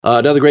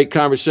Another great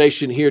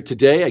conversation here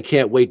today. I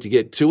can't wait to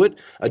get to it.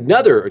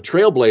 Another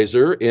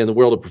trailblazer in the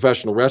world of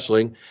professional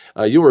wrestling.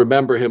 You'll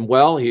remember him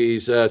well.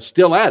 He's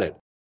still at it.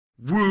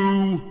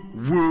 Woo,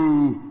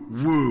 woo,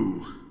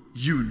 woo.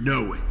 You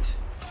know it.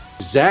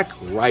 Zack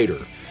Ryder,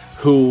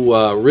 who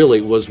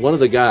really was one of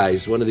the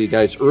guys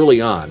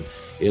early on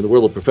in the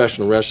world of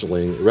professional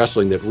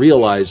wrestling that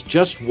realized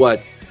just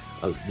what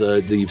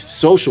the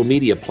social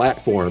media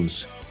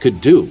platforms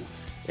could do.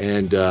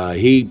 And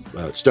he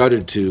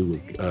started to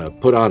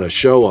put on a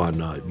show on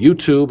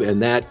YouTube,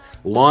 and that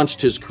launched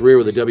his career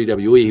with the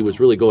WWE. He was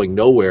really going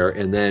nowhere,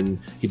 and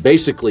then he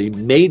basically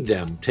made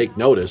them take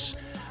notice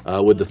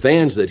with the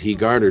fans that he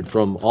garnered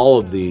from all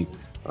of the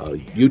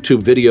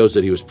YouTube videos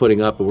that he was putting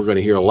up, and we're going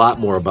to hear a lot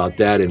more about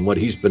that and what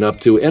he's been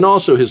up to, and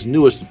also his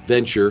newest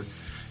venture.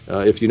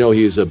 If you know,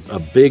 he's a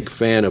big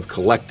fan of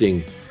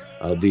collecting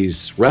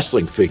these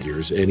wrestling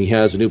figures, and he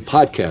has a new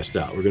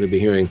podcast out. We're going to be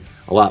hearing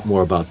a lot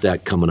more about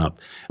that coming up.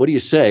 What do you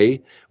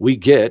say we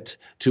get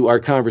to our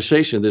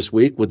conversation this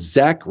week with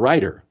Zack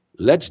Ryder?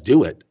 Let's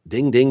do it.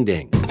 Ding, ding,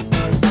 ding.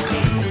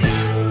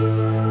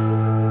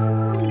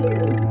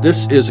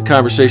 This is a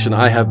conversation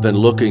I have been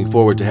looking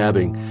forward to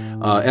having.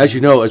 As you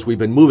know, as we've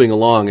been moving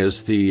along,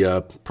 as the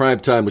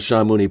Primetime with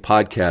Sean Mooney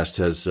podcast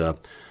has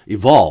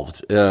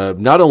evolved,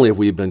 not only have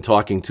we been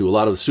talking to a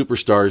lot of the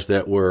superstars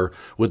that were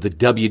with the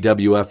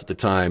WWF at the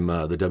time,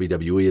 the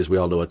WWE as we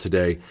all know it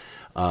today,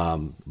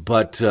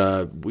 but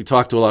we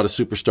talked to a lot of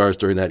superstars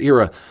during that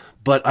era.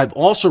 But I've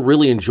also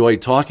really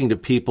enjoyed talking to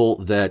people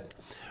that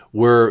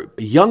were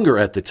younger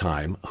at the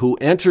time who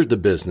entered the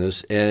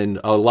business, and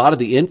a lot of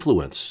the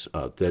influence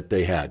that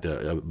they had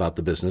about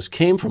the business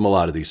came from a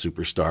lot of these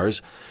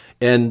superstars.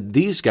 And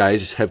these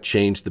guys have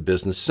changed the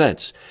business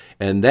since.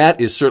 And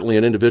that is certainly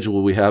an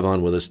individual we have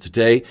on with us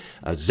today.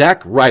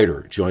 Zack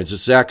Ryder joins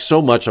us. Zack,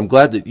 so much. I'm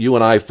glad that you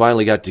and I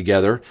finally got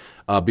together.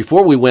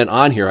 Before we went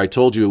on here, I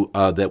told you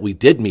that we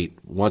did meet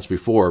once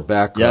before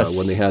back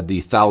when they had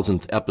the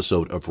 1,000th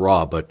episode of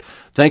Raw. But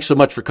thanks so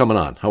much for coming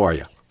on. How are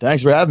you?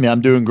 Thanks for having me.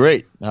 I'm doing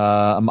great.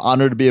 I'm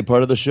honored to be a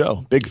part of the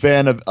show. Big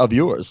fan of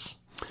yours.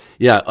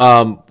 Yeah,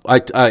 I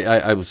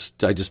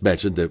just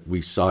mentioned that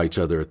we saw each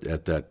other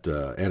at that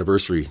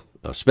anniversary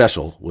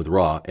special with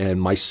Raw,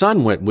 and my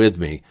son went with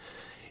me,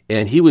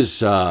 and he was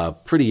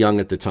pretty young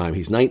at the time.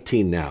 He's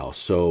 19 now,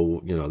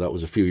 so that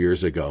was a few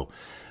years ago.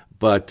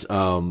 But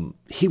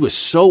he was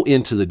so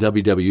into the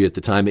WWE at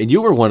the time, and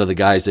you were one of the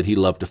guys that he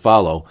loved to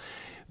follow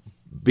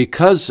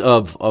because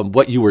of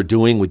what you were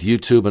doing with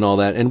YouTube and all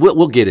that, and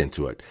we'll get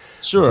into it.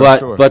 Sure.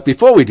 But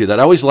before we do that,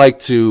 I always like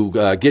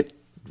to get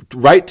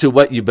right to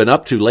what you've been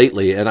up to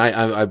lately, and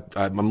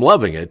I'm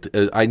loving it.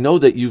 I know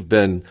that you've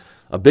been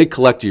a big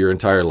collector your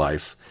entire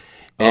life.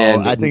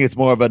 And I think it's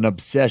more of an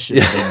obsession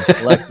than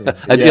collecting.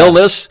 An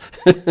illness?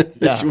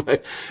 Yeah.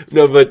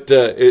 No, but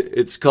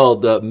it's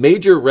called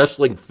Major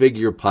Wrestling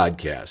Figure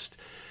Podcast.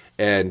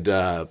 And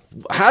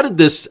how did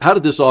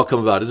this all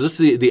come about? Is this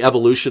the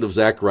evolution of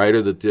Zack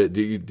Ryder? That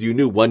you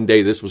knew one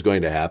day this was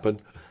going to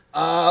happen?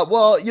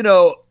 Well,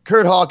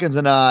 Curt Hawkins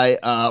and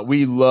I,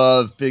 we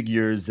love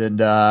figures, and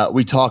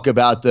we talk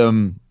about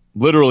them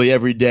literally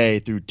every day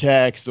through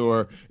text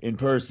or in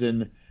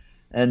person.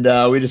 And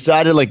we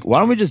decided, why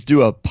don't we just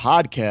do a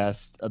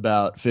podcast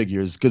about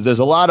figures? Because there's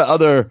a lot of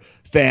other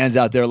fans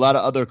out there, a lot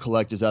of other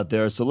collectors out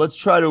there. So let's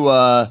try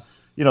to,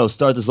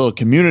 start this little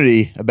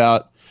community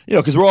about,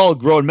 because we're all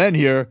grown men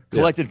here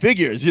collecting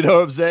figures. You know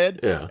what I'm saying?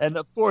 Yeah. And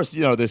of course,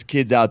 there's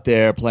kids out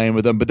there playing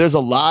with them. But there's a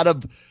lot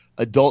of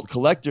adult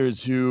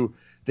collectors who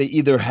they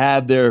either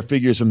have their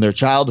figures from their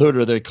childhood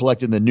or they're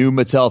collecting the new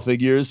Mattel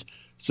figures.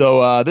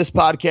 So this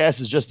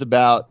podcast is just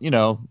about,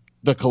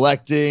 the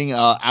collecting,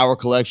 our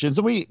collections,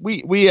 and we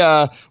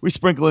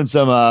sprinkle in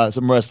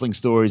some wrestling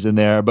stories in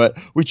there. But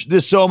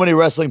there's so many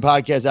wrestling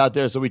podcasts out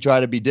there, so we try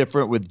to be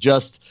different with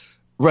just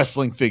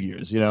wrestling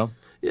figures. Yeah,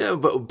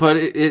 but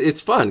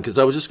it's fun because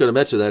I was just going to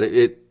mention that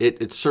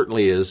it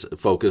certainly is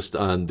focused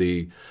on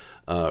the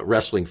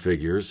wrestling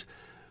figures.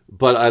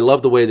 But I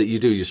love the way that you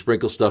do. You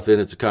sprinkle stuff in.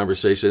 It's a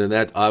conversation, and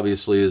that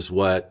obviously is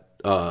what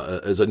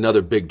is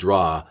another big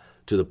draw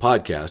to the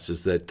podcast,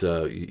 is that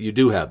you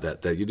do have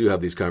that you do have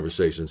these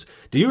conversations.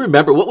 Do you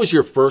remember what was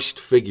your first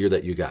figure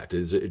that you got?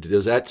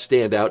 Does that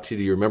stand out to you?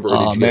 Do you remember,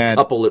 or did you get a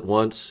couple at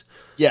once?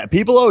 Yeah,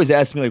 people always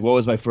ask me what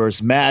was my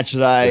first match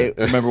that I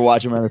remember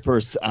watching, my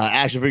first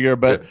action figure,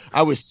 but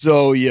I was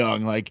so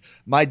young.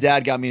 My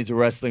dad got me into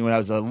wrestling when I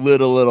was a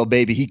little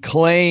baby. He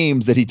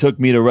claims that he took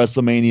me to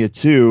WrestleMania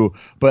 2,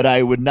 but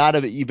I would not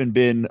have even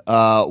been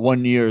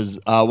 1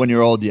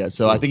 year old yet.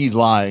 So I think he's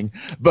lying.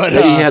 But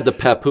maybe he had the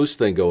papoose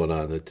thing going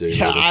on that they're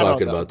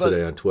talking about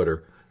today on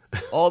Twitter.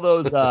 All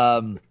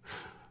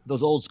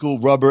those old school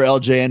rubber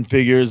LJN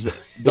figures,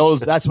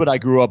 that's what I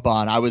grew up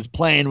on. I was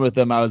playing with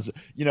them. I was,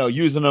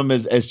 using them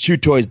as chew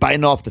toys,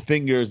 biting off the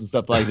fingers and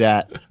stuff like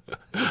that.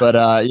 But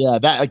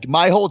that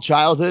my whole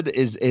childhood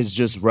is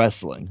just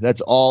wrestling.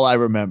 That's all I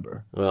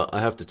remember. Well,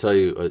 I have to tell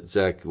you,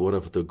 Zack, one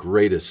of the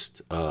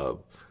greatest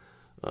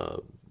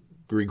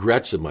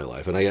regrets in my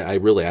life, and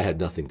I had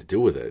nothing to do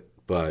with it,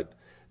 but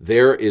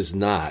there is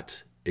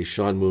not a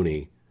Sean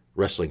Mooney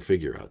wrestling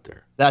figure out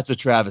there. That's a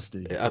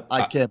travesty.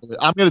 I can't believe.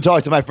 I'm going to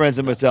talk to my friends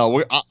in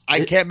Marcel.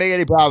 I can't make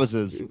any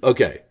promises.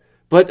 Okay.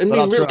 But I mean,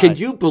 I'll can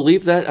you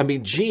believe that? I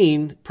mean,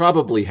 Gene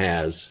probably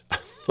has,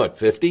 what,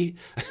 50?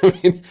 I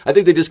mean, I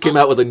think they just came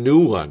out with a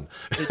new one.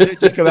 They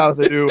did just come out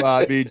with a new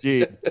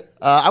BG.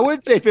 I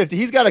wouldn't say 50.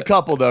 He's got a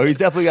couple, though. He's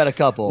definitely got a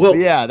couple. Well, but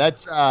yeah,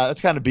 that's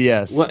kind of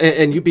BS. Well,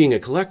 and you being a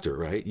collector,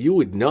 right? You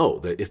would know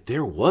that if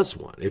there was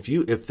one,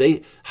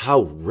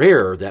 how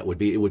rare that would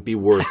be, it would be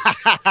worth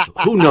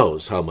who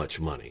knows how much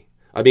money.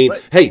 I mean,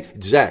 hey,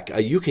 Zach,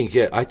 you can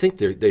get. I think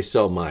they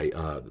sell my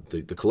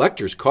the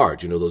collector's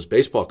cards. You know those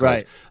baseball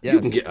cards. Right. Yes. You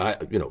can get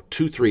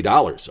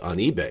 $2-3 on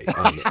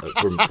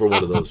eBay for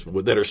one of those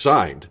that are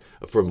signed.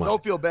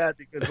 Don't feel bad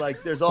because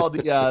there's all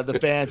the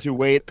fans who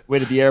wait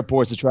at the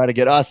airports to try to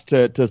get us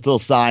to still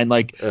sign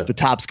the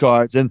Topps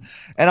cards and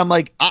I'm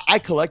like I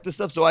collect this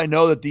stuff so I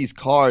know that these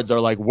cards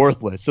are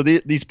worthless. So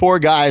these poor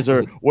guys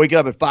are waking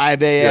up at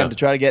 5 a.m. to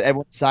try to get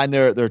everyone to sign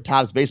their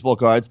Topps baseball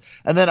cards,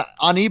 and then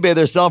on eBay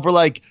they're selling for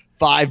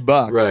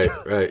 $5.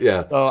 Right,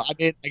 yeah. So I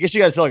mean, I guess you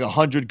got to sell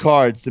 100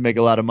 cards to make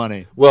a lot of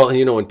money. Well,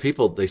 when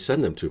people they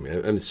send them to me, I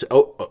mean,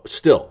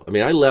 still, I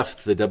mean, I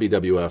left the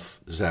WWF,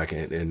 Zach,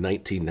 in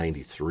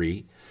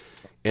 1993,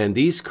 and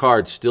these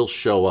cards still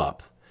show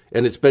up.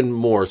 And it's been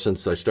more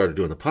since I started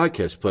doing the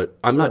podcast, but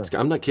I'm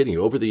not kidding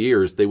you. Over the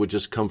years, they would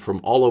just come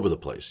from all over the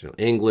place.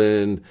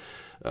 England,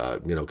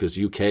 because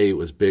UK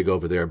was big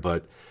over there,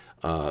 but.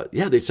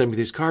 They'd send me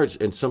these cards,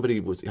 and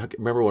I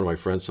remember one of my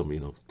friends told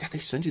me, they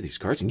send you these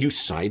cards, and you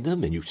sign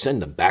them, and you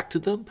send them back to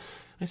them?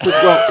 I said,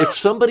 well, if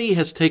somebody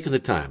has taken the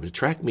time to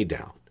track me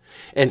down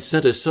and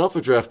sent a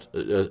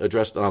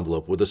self-addressed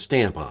envelope with a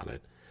stamp on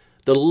it,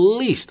 the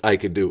least I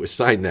could do is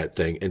sign that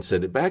thing and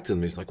send it back to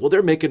them. He's like, well,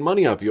 they're making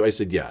money off you. I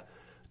said, yeah,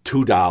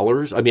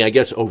 $2? I mean, I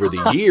guess over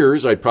the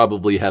years, I'd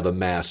probably have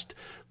amassed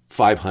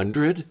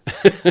 500.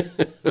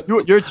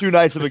 You're too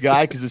nice of a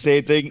guy because the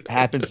same thing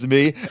happens to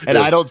me, and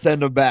I don't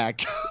send them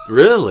back.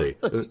 Really?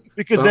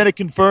 Because then it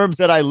confirms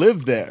that I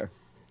live there.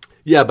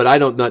 Yeah,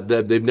 but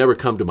they've never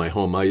come to my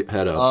home. I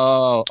had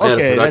a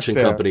production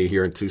company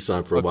here in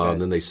Tucson for a while,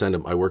 and then they send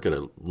them. I work at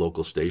a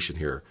local station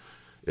here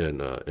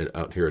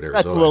out here in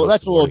Arizona.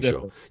 That's a little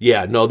different. Show.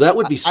 Yeah, no, that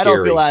would be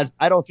scary.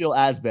 I don't feel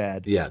as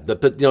bad. Yeah,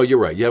 but you're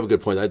right. You have a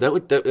good point.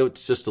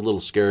 It's just a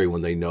little scary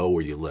when they know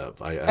where you live.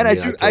 I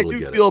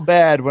do feel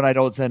bad when I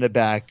don't send it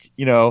back.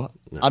 No.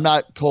 I'm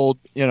not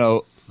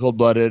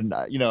cold-blooded.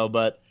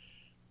 But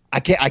I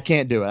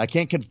can't do it. I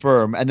can't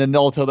confirm, and then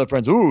they'll tell their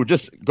friends, "Ooh,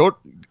 just go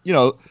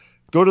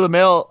to the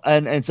mail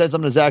and send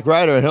something to Zack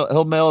Ryder, and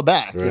he'll mail it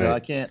back." Right. I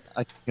can't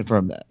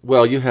confirm that.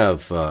 Well, you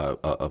have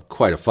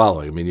quite a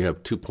following. I mean, you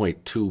have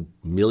 2.2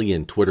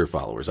 million Twitter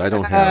followers. I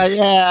don't have.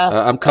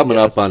 I'm coming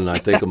up on. I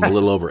think I'm a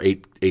little over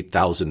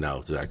 8,000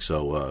 now, Zach.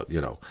 So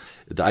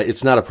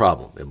it's not a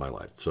problem in my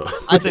life. So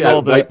I think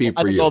all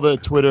the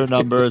Twitter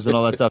numbers and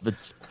all that stuff.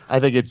 I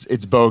think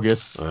it's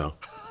bogus. Well,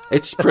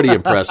 it's pretty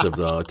impressive,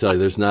 though. I'll tell you,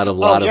 there's not a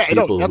lot of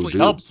people who do.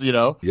 Helps,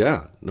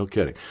 Yeah, no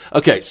kidding.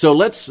 Okay, so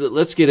let's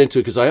get into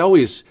it because I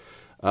always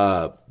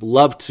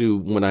love to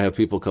when I have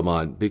people come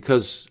on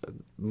because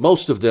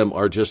most of them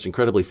are just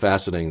incredibly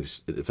fascinating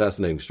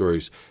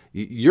stories.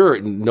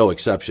 You're no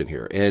exception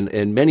here,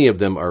 and many of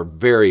them are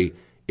very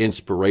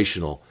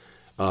inspirational.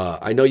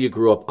 I know you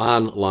grew up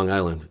on Long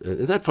Island.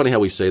 Isn't that funny how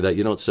we say that?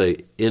 You don't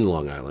say in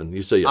Long Island.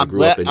 You say I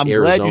grew up in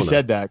Arizona. I'm glad you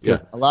said that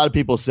because a lot of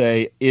people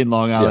say in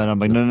Long Island. I'm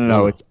like,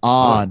 no, it's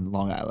on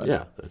Long Island.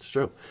 Yeah, that's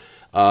true.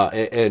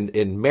 And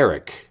in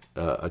Merrick,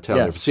 a town.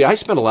 Yes. See, I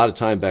spent a lot of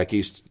time back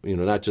east,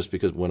 not just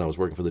because when I was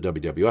working for the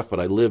WWF,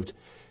 but I lived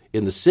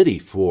in the city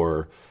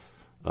for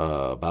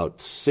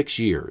about 6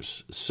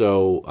 years.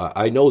 So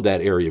I know that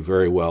area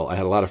very well. I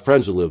had a lot of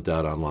friends who lived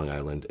out on Long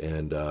Island,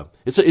 and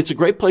it's a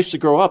great place to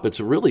grow up.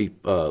 It's really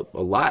a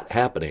lot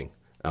happening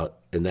out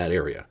in that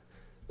area.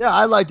 Yeah,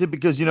 I liked it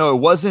because, it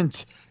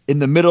wasn't in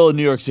the middle of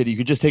New York City. You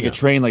could just take a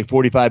train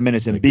 45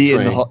 minutes and be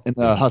in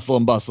the hustle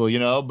and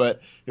bustle, but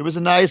it was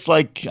a nice,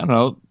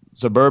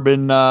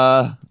 suburban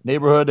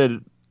neighborhood.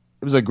 And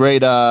it was a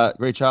great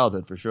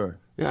childhood for sure.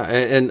 Yeah,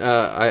 and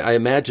I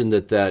imagine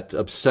that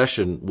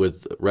obsession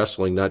with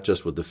wrestling, not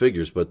just with the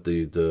figures, but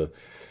the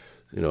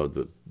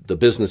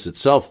business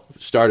itself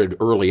started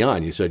early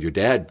on. You said your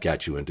dad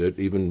got you into it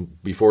even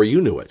before you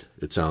knew it.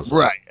 It sounds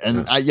like. Right,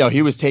 and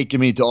he was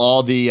taking me to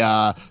all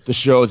the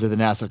shows at the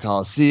Nassau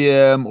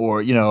Coliseum,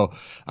 or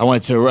I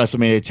went to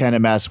WrestleMania 10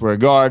 at Madison Square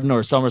Garden,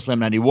 or SummerSlam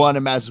 91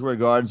 at Madison Square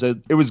Garden. So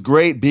it was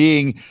great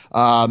being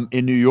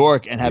in New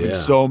York and having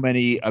so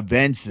many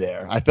events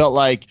there. I felt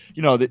like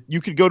that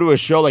you could go to a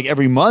show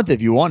every month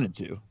if you wanted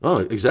to. Oh,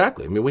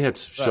 exactly. I mean, we had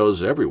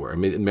shows everywhere. I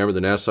mean, remember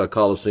the Nassau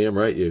Coliseum,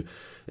 right?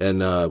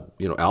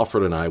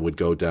 Alfred and I would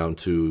go down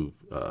to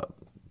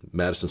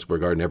Madison Square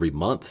Garden every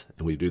month,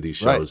 and we'd do these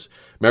shows.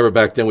 Right. Remember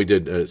back then we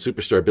did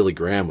Superstar Billy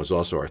Graham was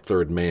also our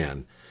third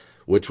man,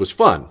 which was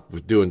fun. We're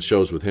doing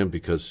shows with him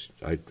because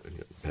I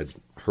had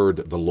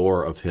heard the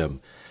lore of him.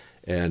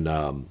 And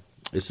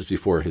this is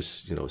before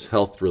his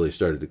health really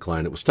started to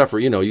decline. It was tougher.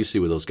 You see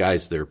with those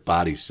guys, their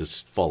bodies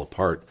just fall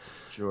apart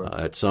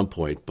at some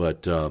point.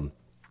 But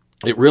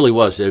it really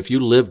was. If you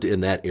lived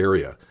in that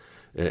area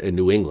in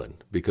New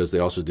England, because they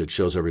also did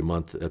shows every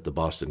month at the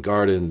Boston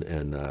Garden,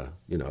 and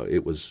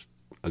it was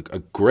a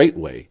great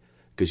way,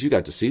 because you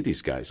got to see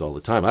these guys all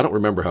the time. I don't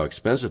remember how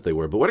expensive they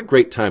were, but what a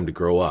great time to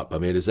grow up. I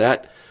mean, is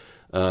that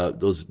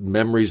those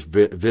memories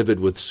vivid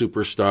with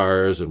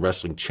Superstars and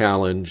Wrestling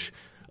Challenge?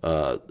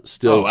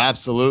 Still,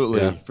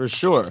 absolutely, for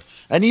sure.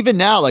 And even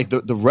now, like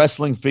the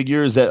wrestling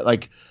figures that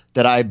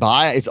I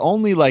buy, it's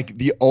only like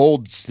the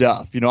old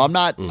stuff. I'm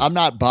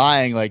not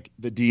buying like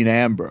the Dean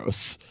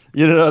Ambrose.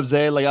 You know what I'm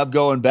saying? Like, I'm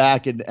going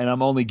back and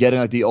I'm only getting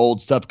like the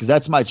old stuff, because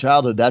that's my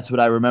childhood. That's what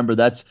I remember.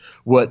 That's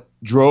what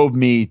drove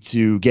me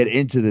to get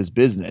into this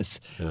business.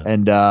 Yeah.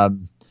 And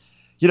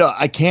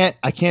I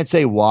can't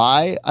say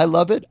why I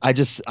love it. I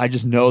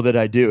just know that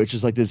I do. It's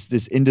just like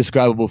this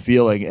indescribable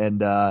feeling.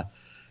 And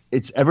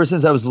it's ever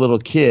since I was a little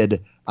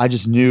kid, I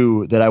just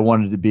knew that I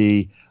wanted to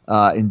be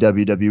in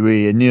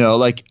WWE. And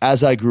like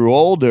as I grew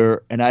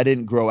older and I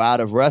didn't grow out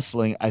of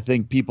wrestling, I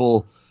think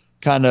people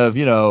kind of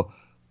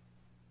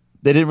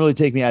they didn't really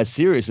take me as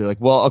seriously.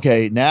 Like, well,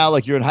 okay, now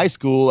like you're in high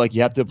school, like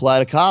you have to apply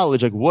to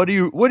college. Like, what are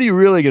you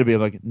really going to be?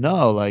 I'm like,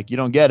 no, like you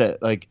don't get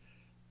it. Like,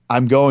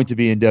 I'm going to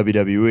be in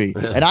WWE,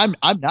 and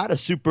I'm not a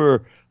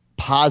super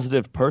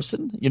positive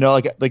person.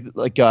 Now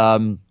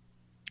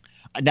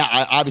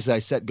obviously I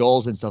set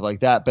goals and stuff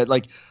like that, but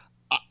like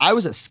I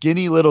was a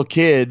skinny little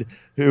kid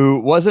who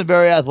wasn't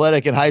very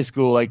athletic in high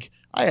school. Like,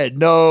 I had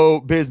no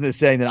business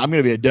saying that I'm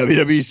going to be a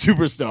WWE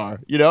superstar,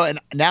 and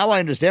now I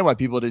understand why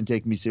people didn't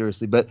take me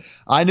seriously. But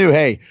I knew,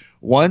 hey,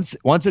 once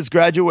it's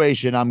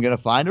graduation, I'm going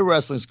to find a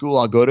wrestling school.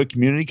 I'll go to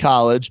community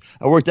college.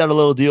 I worked out a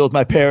little deal with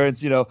my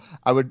parents.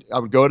 I would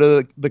go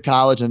to the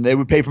college and they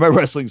would pay for my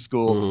wrestling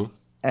school. Mm-hmm.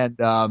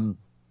 And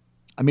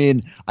I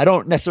mean, I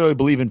don't necessarily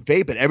believe in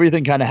fate, but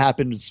everything kind of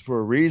happens for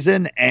a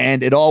reason,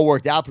 and it all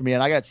worked out for me.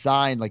 And I got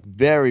signed like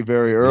very,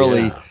 very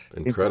early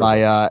into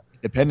my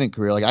independent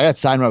career. Like, I got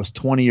signed when I was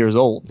 20 years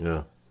old.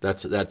 Yeah,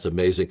 that's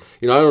amazing.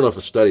 I don't know if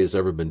a study has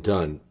ever been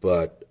done,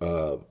 but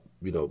I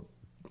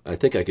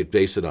think I could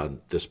base it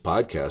on this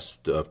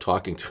podcast of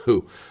talking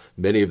to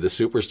many of the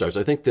superstars.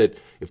 I think that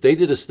if they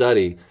did a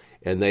study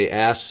and they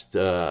asked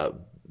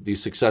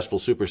these successful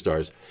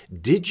superstars,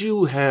 did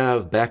you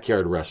have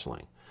backyard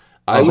wrestling?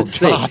 I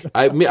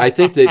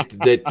think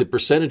that the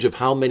percentage of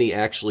how many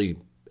actually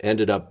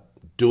ended up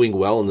doing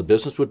well in the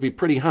business would be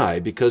pretty high,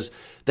 because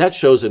that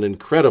shows an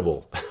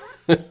incredible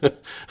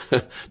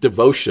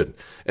devotion.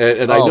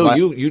 And I know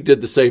you did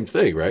the same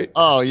thing, right?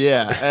 Oh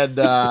yeah. And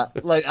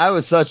like I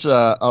was such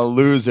a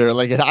loser.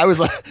 Like, and I was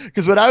like,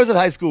 because when I was in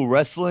high school,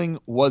 wrestling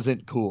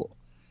wasn't cool.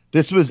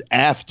 This was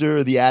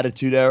after the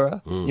Attitude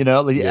Era.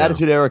 The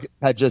Attitude Era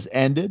had just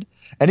ended.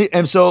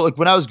 And so like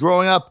when I was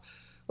growing up,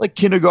 like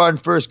kindergarten,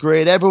 first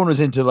grade, everyone was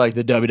into like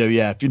the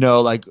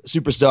WWF, like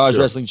Superstars,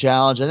 Wrestling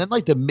Challenge. And then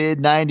like the mid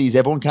 90s,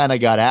 everyone kind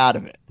of got out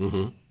of it.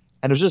 Mm-hmm.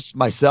 And it was just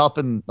myself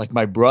and like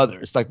my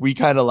brothers. Like, we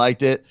kind of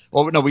liked it.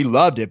 Well, no, we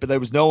loved it, but there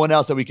was no one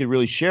else that we could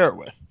really share it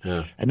with.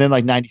 Yeah. And then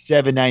like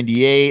 97,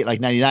 98,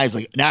 like 99, it was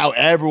like now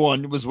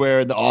everyone was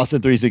wearing the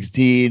Austin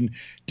 316,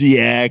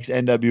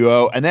 DX,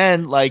 NWO. And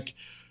then like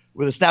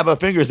with a snap of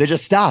fingers, they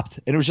just stopped.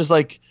 And it was just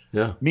like,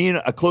 me and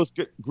a close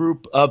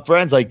group of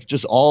friends, like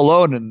just all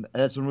alone. And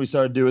that's when we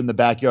started doing the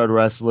backyard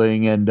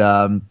wrestling. And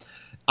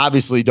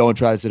obviously don't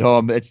try this at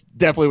home. It's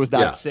definitely was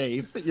not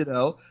safe,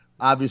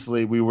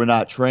 Obviously we were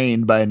not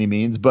trained by any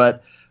means,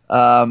 but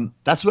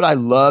that's what I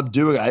loved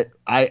doing.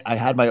 I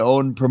had my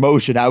own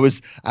promotion. I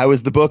was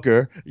the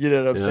booker, you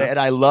know what I'm saying? And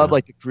I love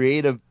like the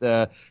creative,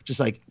 just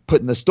like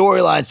putting the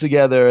storylines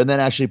together and then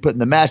actually putting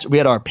the match. We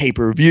had our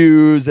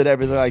pay-per-views and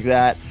everything like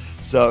that.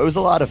 So it was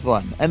a lot of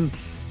fun. And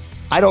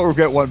I don't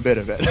regret one bit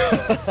of it.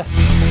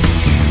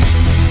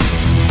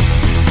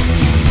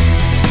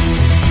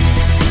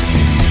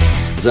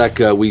 Zach,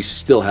 we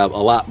still have a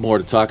lot more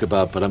to talk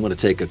about, but I'm going to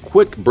take a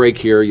quick break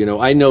here.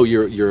 I know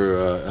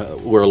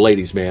we're a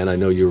ladies' man. I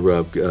know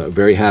you're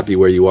very happy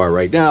where you are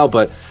right now,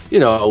 but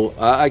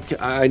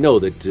I know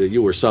that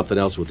you were something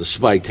else with the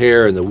spiked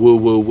hair and the woo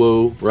woo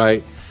woo,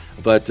 right?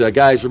 But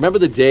guys, remember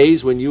the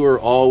days when you were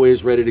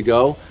always ready to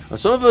go?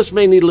 Some of us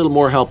may need a little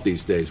more help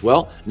these days.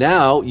 Well,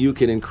 now you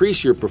can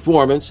increase your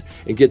performance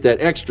and get that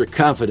extra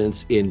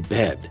confidence in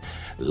bed.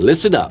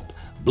 Listen up.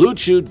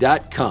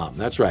 BlueChew.com.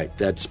 That's right.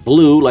 That's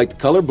blue, like the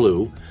color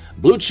blue.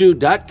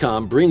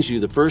 BlueChew.com brings you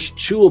the first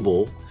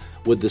chewable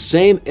with the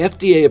same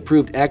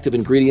FDA-approved active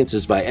ingredients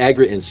as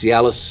Viagra and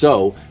Cialis,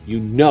 so you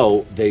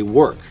know they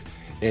work.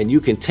 And you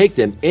can take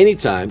them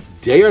anytime,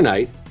 day or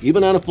night,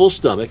 even on a full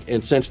stomach,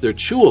 and since they're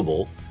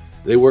chewable,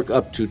 they work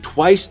up to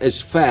twice as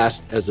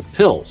fast as a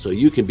pill, so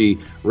you can be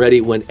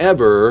ready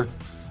whenever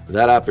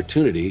that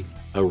opportunity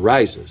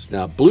arises.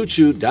 Now,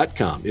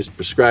 BlueChew.com is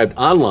prescribed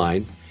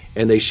online,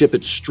 and they ship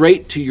it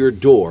straight to your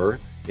door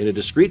in a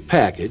discreet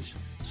package,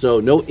 so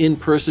no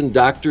in-person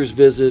doctor's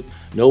visit,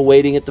 no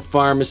waiting at the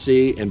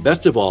pharmacy, and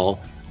best of all,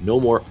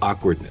 no more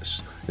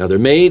awkwardness. Now, they're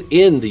made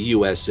in the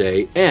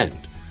USA, and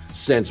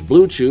since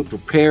Blue Chew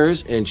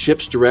prepares and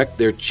ships direct,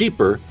 they're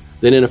cheaper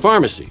than in a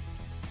pharmacy.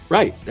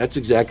 Right. That's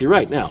exactly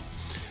right. Now,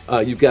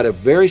 you've got a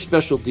very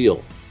special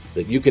deal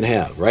that you can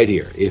have right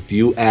here if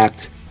you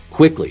act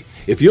quickly.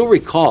 If you'll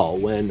recall,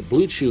 when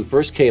Blue Chew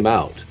first came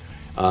out,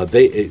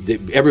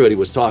 everybody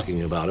was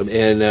talking about them,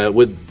 and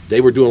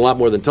they were doing a lot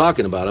more than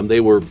talking about them.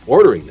 They were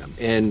ordering them,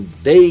 and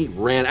they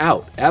ran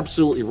out,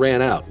 absolutely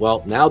ran out.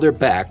 Well, now they're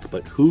back,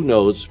 but who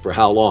knows for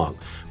how long.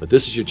 But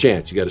this is your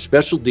chance. You got a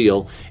special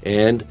deal,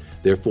 and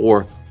they're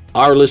for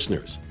our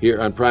listeners here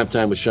on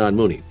Primetime with Sean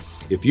Mooney.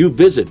 If you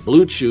visit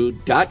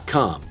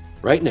BlueChew.com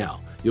right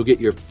now, you'll get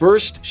your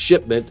first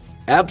shipment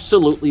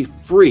absolutely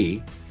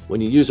free when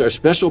you use our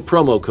special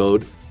promo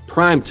code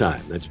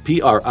PRIMETIME. That's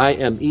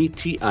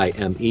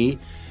PRIMETIME,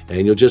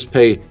 and you'll just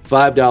pay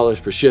 $5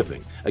 for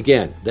shipping.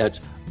 Again, that's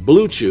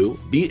Blue Chew,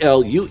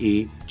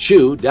 BLUE,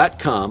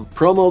 chew.com,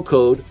 promo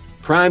code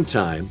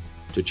PRIMETIME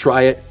to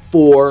try it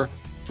for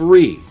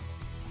free.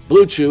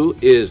 Blue Chew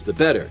is the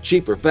better,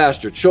 cheaper,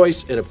 faster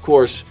choice, and of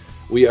course,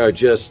 we are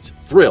just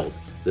thrilled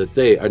that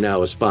they are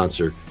now a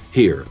sponsor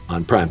here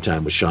on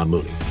Primetime with Sean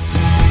Mooney.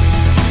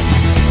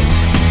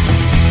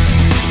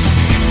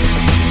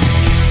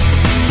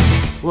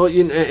 Well,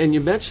 and you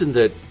mentioned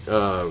that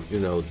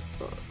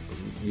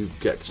you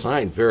got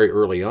signed very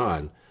early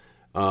on.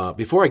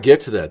 Before I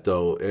get to that,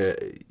 though,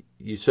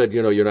 you said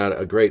you're not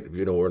a great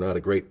we're not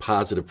a great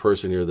positive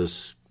person. You're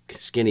this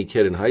skinny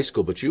kid in high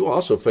school, but you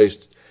also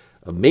faced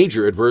a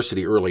major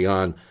adversity early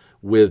on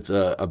with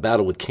a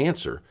battle with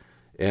cancer,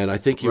 and I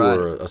think you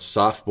were a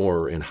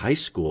sophomore in high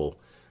school.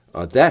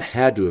 That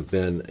had to have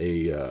been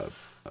a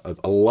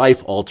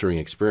life-altering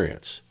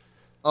experience.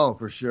 Oh,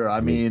 for sure.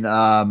 I mean,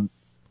 long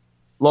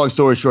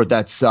story short,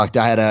 that sucked.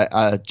 I had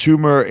a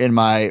tumor in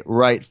my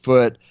right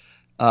foot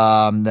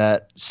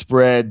that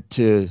spread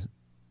to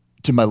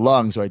my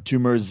lungs. So I had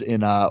tumors in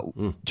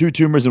two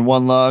tumors in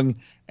one lung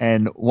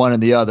and one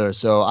in the other.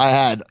 So I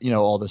had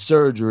all the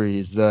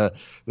surgeries, the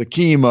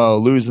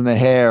chemo, losing the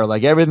hair,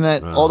 like everything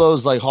that all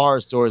those like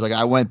horror stories like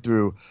I went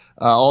through,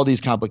 all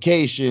these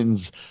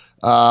complications.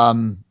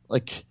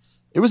 Like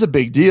it was a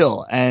big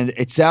deal, and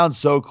it sounds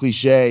so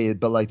cliche,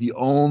 but like the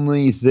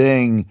only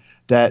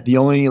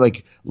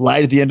like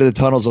light at the end of the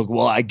tunnel is like,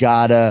 well, I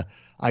gotta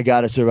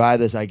survive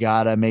this. I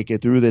gotta make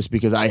it through this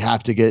because I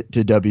have to get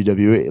to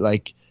WWE.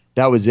 Like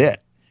that was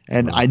it.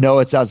 And I know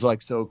it sounds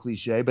like so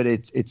cliche, but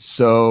it's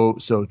so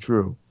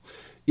true.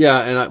 Yeah,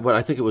 and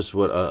I think it was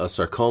a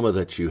sarcoma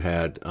that you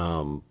had.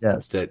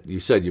 Yes. That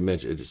you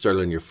mentioned it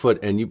started on your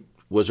foot, and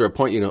was there a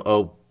point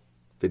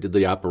they did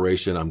the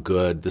operation, I'm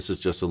good, this is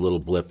just a little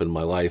blip in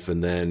my life,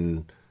 and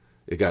then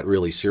it got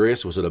really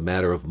serious? Was it a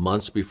matter of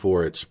months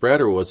before it spread,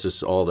 or was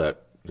this all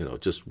that,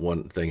 just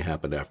one thing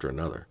happened after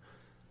another?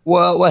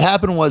 Well, what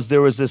happened was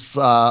there was this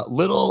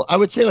little, I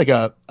would say like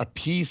a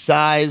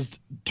pea-sized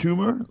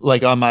tumor,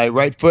 like on my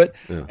right foot.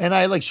 Yeah. And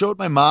I like showed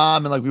my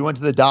mom, and like we went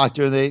to the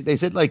doctor, and they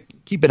said like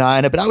keep an eye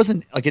on it. But I was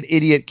an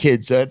idiot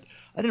kid, so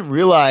I didn't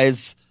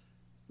realize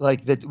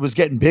like that it was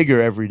getting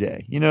bigger every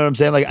day. You know what I'm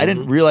saying? Like I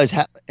didn't realize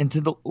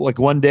until like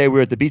one day we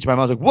were at the beach. My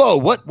mom was like, "Whoa,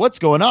 what's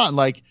going on?"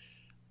 Like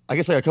I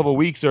guess like a couple of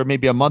weeks or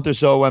maybe a month or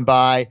so went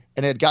by,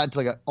 and it had gotten to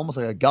like almost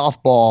like a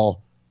golf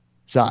ball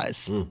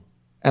size. And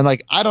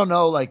like I don't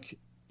know, like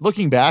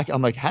looking back,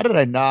 I'm like, how did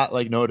I not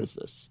like notice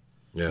this?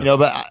 Yeah.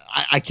 But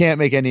I can't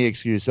make any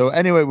excuse. So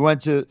anyway, we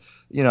went to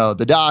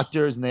the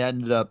doctors, and they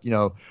ended up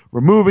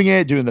removing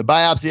it, doing the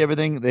biopsy,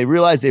 everything. They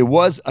realized it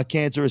was a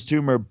cancerous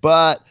tumor,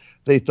 but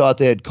they thought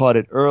they had caught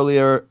it early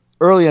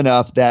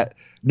enough that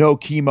no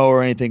chemo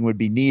or anything would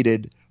be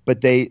needed.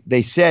 But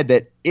they said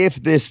that if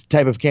this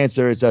type of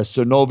cancer is a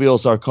synovial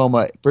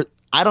sarcoma,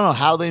 I don't know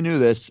how they knew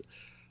this,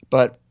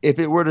 but if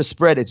it were to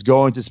spread, it's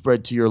going to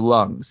spread to your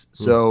lungs.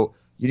 So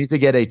you need to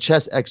get a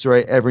chest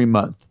x-ray every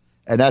month.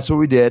 And that's what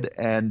we did.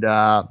 And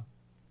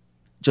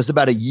just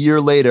about a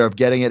year later of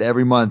getting it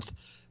every month,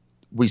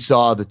 we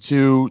saw the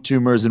two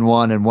tumors in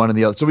one and one in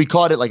the other. So we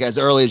caught it like as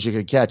early as you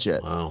could catch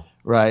it. Wow.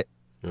 Right.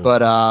 Yeah.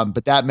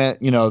 But that meant,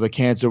 the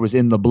cancer was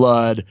in the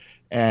blood,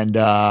 and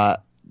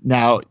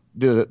now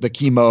the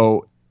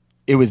chemo,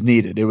 it was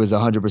needed. It was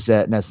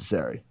 100%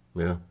 necessary.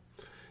 Yeah.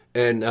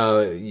 And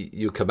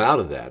you come out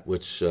of that,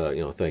 which,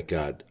 thank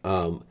God.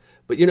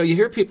 But, you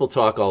hear people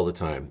talk all the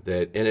time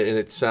that, and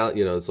it sounds,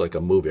 it's like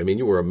a movie. I mean,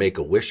 you were a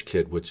Make-A-Wish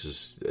kid, which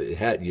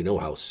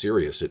how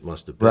serious it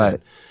must have been.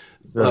 Right.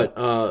 Sure.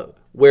 But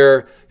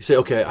where you say,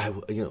 okay, I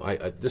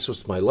this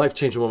was my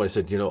life-changing moment. I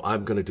said,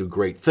 I'm going to do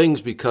great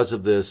things because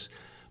of this.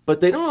 But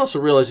they don't also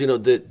realize,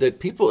 that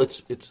people,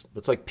 it's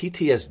like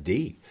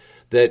PTSD,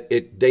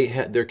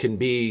 that there can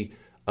be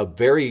a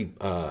very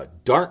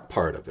dark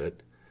part of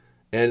it,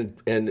 and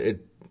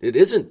it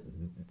isn't,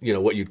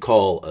 what you'd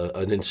call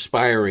an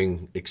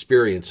inspiring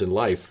experience in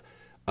life.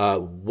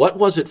 What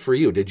was it for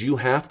you? Did you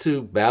have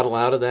to battle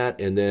out of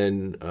that and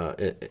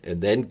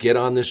then get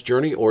on this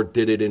journey, or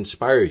did it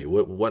inspire you?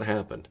 What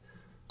happened?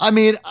 I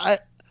mean, I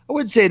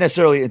wouldn't say it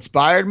necessarily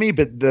inspired me,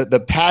 but the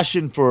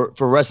passion for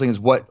wrestling is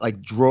what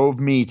like drove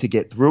me to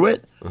get through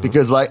it.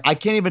 Because like I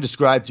can't even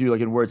describe to you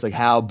like in words like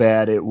how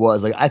bad it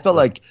was. Like I felt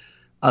like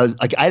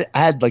I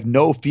had like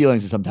no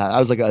feelings sometimes. I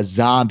was like a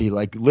zombie.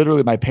 Like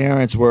literally my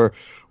parents were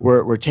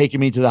taking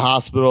me to the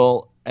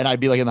hospital, and I'd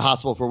be like in the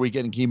hospital for a week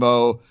getting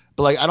chemo.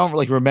 But like I don't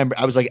like remember.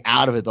 I was like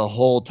out of it the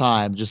whole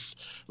time. Just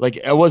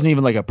like I wasn't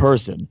even like a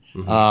person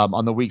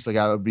on the weeks like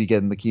I would be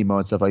getting the chemo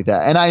and stuff like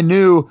that. And I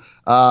knew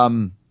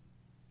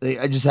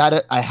I just had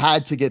it. I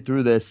had to get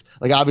through this.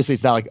 Like obviously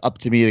it's not like up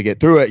to me to get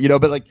through it,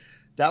 but like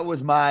that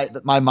was my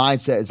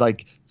mindset is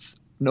like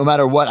no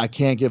matter what, I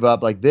can't give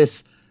up. Like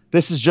this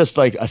is just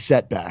like a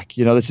setback.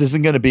 This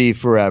isn't going to be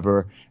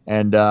forever.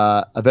 And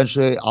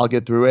eventually I'll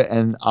get through it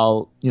and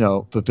I'll,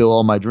 fulfill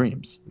all my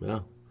dreams. Yeah.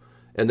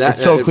 And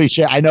that's so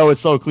cliche. I know it's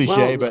so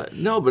cliche, but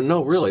no,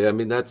 really. I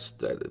mean,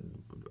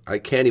 I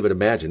can't even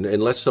imagine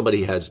unless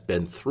somebody has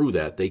been through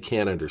that. They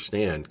can't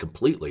understand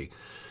completely.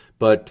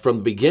 But from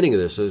the beginning of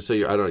this, so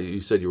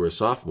you said you were a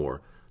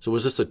sophomore. So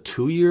was this a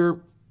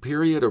 2-year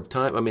period of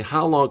time? I mean,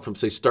 how long from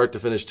say start to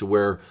finish to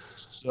where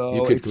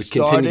you could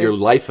continue your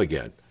life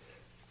again?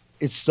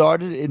 It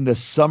started in the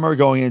summer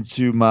going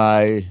into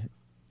my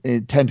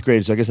 10th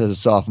grade, so I guess as a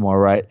sophomore,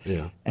 right?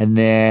 Yeah. And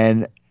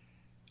then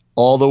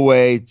all the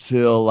way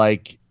till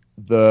like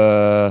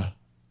I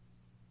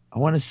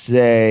want to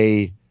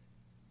say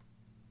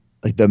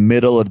like the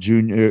middle of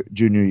junior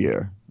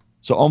year.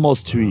 So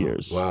almost 2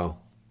 years. Wow.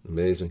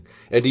 Amazing.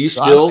 And do you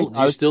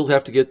still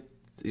have to get,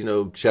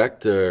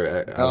 checked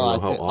or I don't know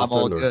how often? I'm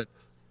all good.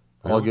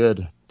 All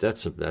good.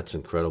 That's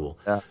incredible.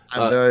 Yeah.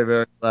 I'm very,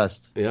 very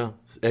blessed. Yeah.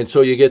 And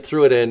so you get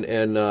through it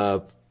and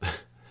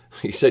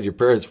you said your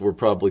parents were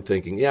probably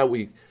thinking, yeah,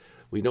 we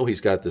know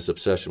he's got this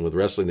obsession with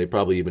wrestling. They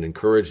probably even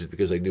encouraged it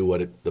because they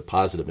knew the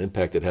positive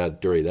impact it had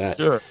during that.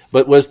 Sure.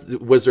 But was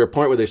there a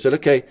point where they said,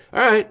 okay, all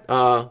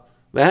right,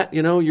 Matt,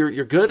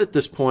 you're good at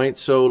this point,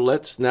 so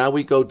now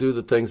we go do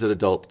the things that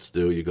adults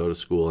do. You go to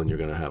school and you're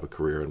going to have a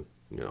career and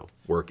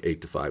work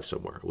 8 to 5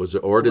 somewhere.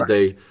 Did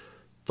they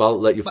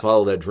let you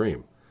follow that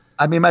dream?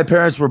 I mean, my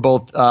parents were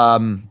both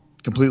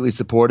completely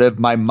supportive.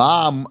 My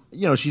mom,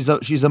 she's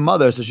a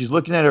mother, so she's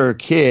looking at her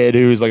kid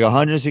who's like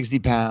 160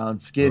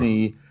 pounds,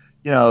 skinny,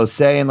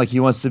 saying like he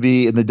wants to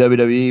be in the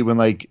WWE when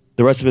like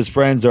the rest of his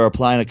friends are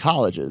applying to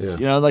colleges.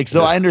 Yeah.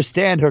 I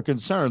understand her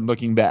concern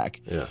looking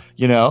back. Yeah.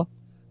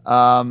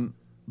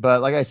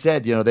 But like I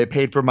said, they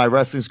paid for my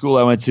wrestling school.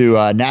 I went to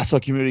Nassau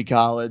Community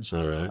College.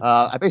 All right.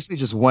 I basically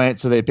just went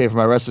so they paid for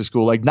my wrestling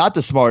school. Like, not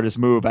the smartest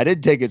move. I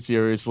didn't take it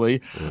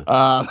seriously.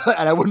 Yeah.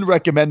 And I wouldn't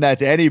recommend that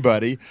to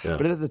anybody. Yeah.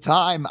 But at the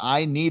time,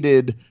 I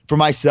needed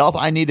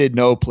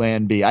no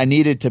plan B. I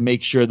needed to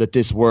make sure that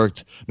this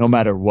worked no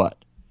matter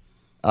what.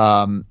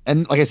 And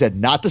like I said,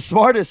 not the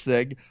smartest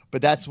thing,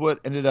 but that's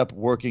what ended up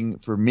working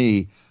for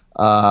me.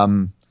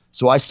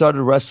 So I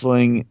started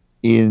wrestling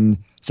in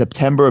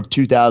September of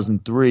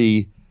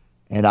 2003,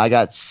 and I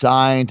got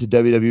signed to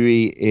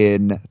WWE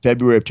in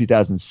February of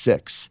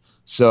 2006.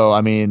 So, I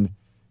mean,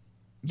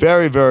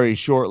 very, very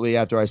shortly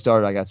after I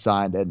started, I got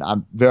signed, and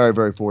I'm very,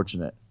 very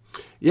fortunate.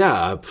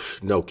 Yeah,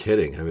 no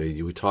kidding. I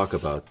mean, we talk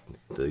about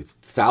the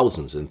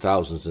thousands and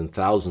thousands and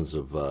thousands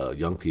of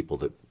young people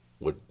that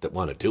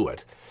want to do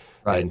it.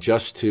 Right. And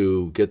just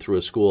to get through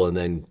a school and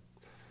then,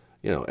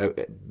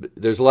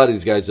 there's a lot of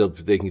these guys,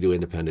 they can do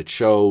independent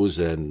shows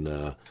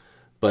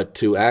but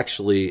to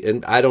actually,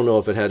 and I don't know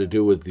if it had to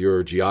do with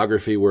your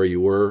geography where you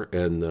were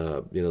and,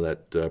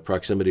 that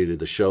proximity to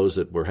the shows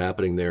that were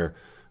happening there,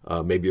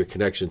 maybe your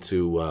connection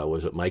to,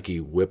 was it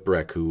Mikey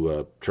Whipwreck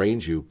who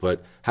trained you,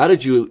 but how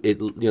did you,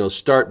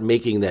 start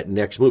making that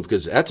next move?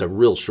 Because that's a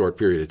real short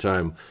period of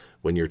time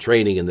when you're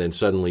training and then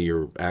suddenly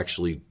you're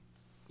actually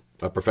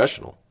a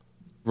professional.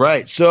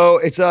 Right. So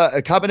it's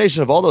a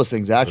combination of all those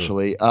things,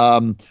 actually.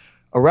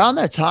 Around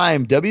that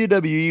time,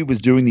 WWE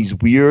was doing these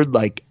weird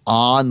like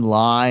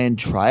online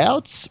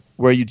tryouts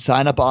where you'd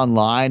sign up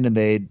online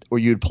or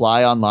you'd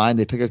apply online.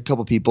 They pick a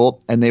couple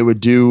people and they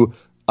would do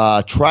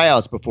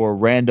tryouts before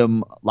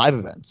random live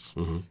events.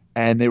 Mm-hmm.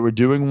 And they were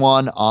doing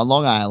one on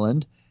Long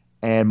Island.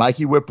 And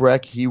Mikey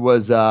Whipwreck, he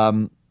was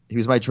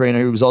my trainer.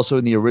 He was also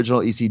in the original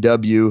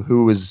ECW,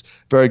 who was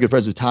very good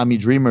friends with Tommy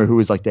Dreamer, who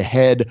was like the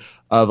head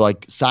of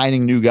like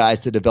signing new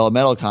guys to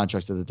developmental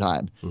contracts at the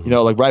time. Mm-hmm.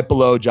 like right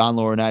below John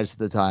Laurinaitis at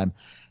the time.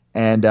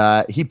 And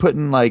he put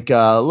in like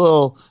a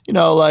little,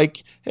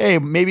 like, hey,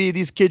 maybe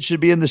these kids should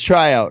be in this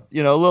tryout.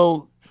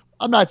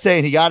 I'm not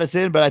saying he got us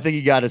in, but I think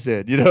he got us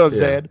in. You know what I'm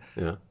saying?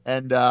 Yeah.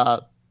 And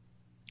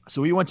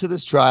so we went to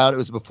this tryout. It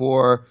was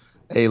before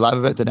a live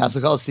event at the Nassau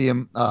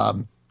Coliseum.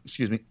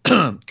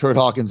 Curt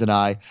Hawkins and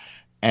I.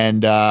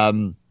 And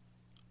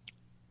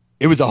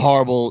it was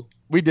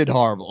we did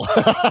horrible.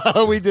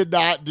 We did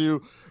not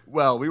do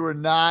well. We were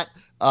not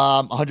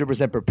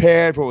 100%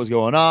 prepared for what was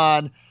going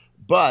on,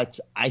 but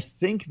I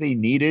think they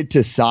needed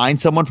to sign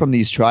someone from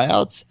these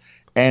tryouts,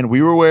 and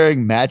we were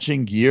wearing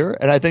matching gear,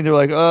 and I think they're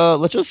like,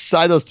 let's just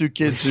sign those 2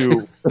 kids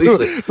who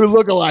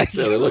look alike.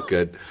 Yeah, they look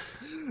good.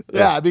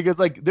 Yeah, because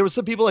like there was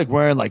some people like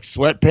wearing like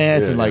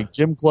sweatpants and like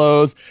gym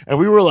clothes, and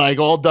we were like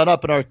all done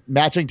up in our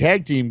matching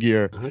tag team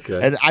gear. Okay.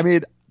 And I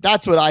mean,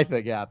 that's what I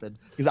think happened,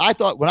 because I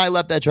thought when I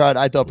left that tryout,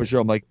 I thought for sure,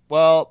 I'm like,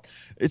 well,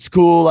 it's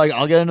cool. Like,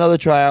 I'll get another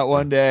tryout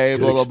one day.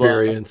 Good blah blah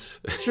experience.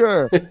 blah.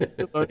 Sure,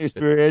 good learning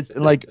experience.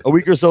 And like a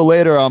week or so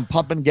later, I'm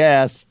pumping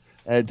gas,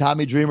 and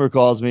Tommy Dreamer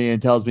calls me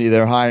and tells me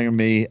they're hiring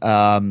me,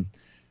 and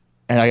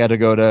I got to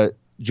go to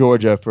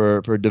Georgia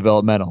for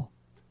developmental.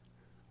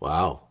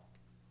 Wow.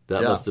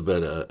 That must have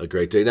been a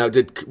great day. Now,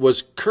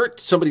 was Curt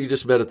somebody you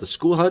just met at the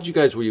school?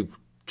 Were you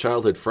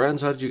childhood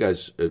friends? How did you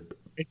guys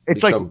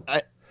It's become...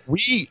 like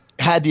we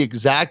had the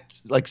exact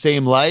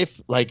same life,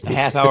 like a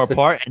half hour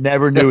apart, and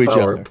never knew each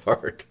other.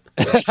 Apart.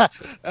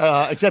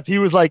 Except he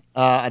was like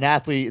an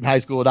athlete in high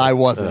school, and I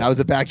wasn't. I was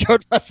a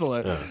backyard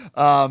wrestler.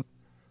 But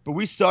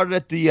we started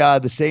at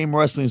the same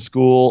wrestling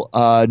school,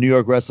 New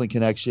York Wrestling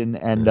Connection,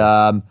 and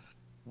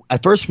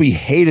at first we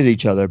hated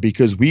each other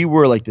because we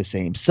were like the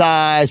same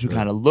size, we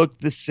kind of looked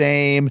the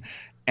same,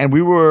 and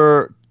we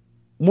were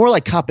more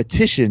like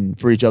competition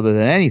for each other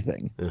than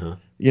anything.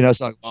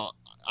 So like, well,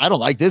 I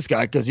don't like this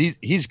guy because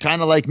he's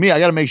kind of like me. I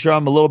got to make sure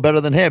I'm a little better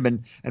than him,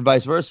 and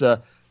vice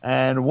versa.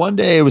 And one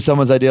day it was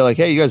someone's idea, like,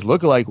 hey, you guys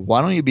look alike.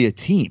 Why don't you be a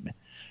team?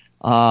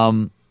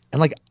 And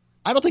like,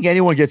 I don't think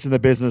anyone gets in the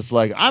business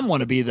like, I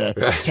want to be the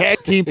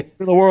tag team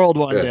for the world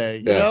one day.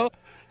 You know,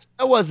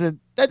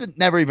 that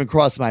never even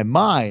crossed my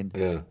mind.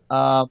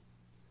 But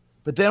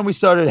then we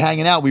started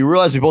hanging out. We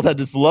realized we both had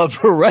this love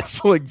for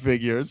wrestling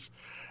figures,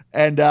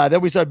 and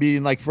then we started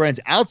being like friends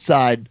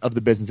outside of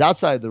the business,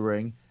 outside the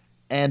ring.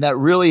 And that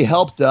really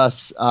helped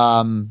us,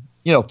 form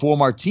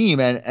our team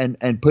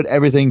and put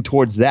everything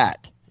towards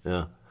that.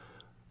 Yeah.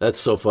 That's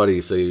so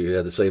funny. So you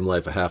had the same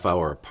life a half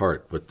hour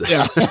apart, but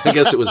I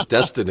guess it was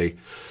destiny.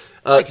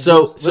 I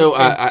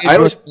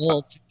was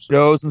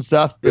shows and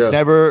stuff, but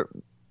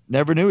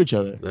never knew each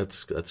other.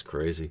 That's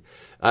crazy.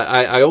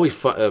 I always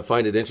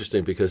find it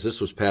interesting because this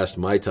was past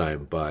my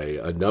time by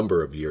a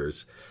number of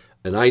years,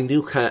 and I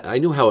knew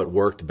how it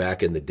worked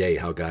back in the day,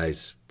 how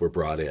guys were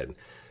brought in.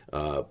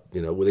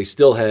 They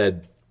still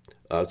had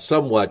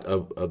somewhat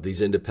of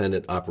these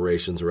independent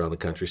operations around the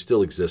country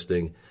still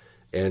existing,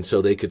 and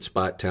so they could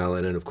spot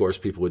talent. And of course,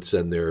 people would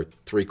send their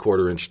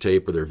 3/4-inch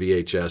tape or their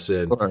VHS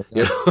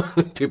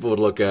in. People would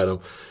look at them,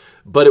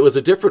 but it was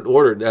a different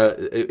order.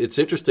 It's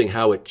interesting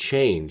how it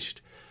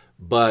changed,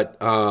 but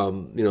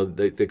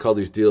they call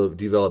these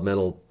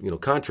developmental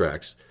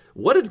contracts.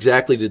 What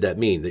exactly did that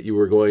mean? That they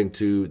were going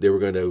to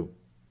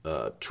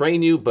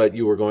train you, but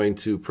you were going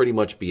to pretty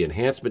much be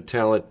enhancement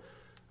talent?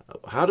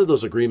 How did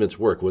those agreements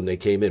work when they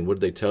came in? What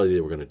did they tell you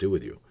they were going to do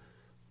with you?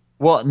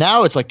 Well,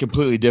 now it's like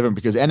completely different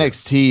because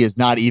NXT is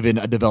not even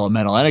a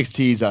developmental.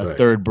 NXT is a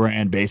third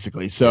brand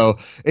basically. So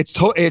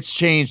it's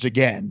changed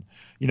again,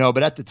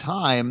 but at the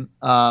time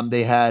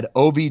they had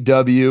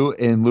OVW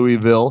in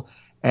Louisville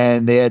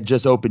and they had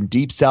just opened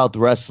Deep South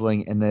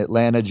Wrestling in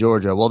Atlanta,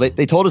 Georgia. Well,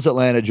 they told us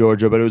Atlanta,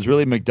 Georgia, but it was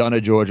really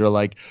McDonough, Georgia,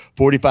 like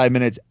 45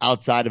 minutes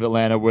outside of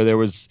Atlanta where there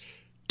was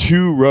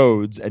 2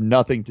 roads and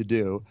nothing to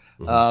do.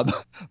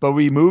 But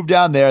we moved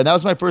down there, and that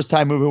was my first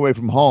time moving away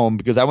from home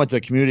because I went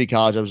to community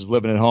college. I was just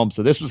living at home.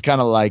 So this was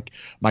kind of like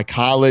my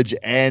college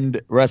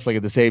and wrestling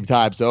at the same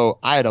time. So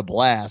I had a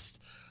blast.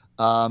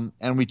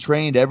 And we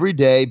trained every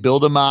day. Bill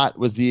DeMott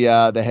was the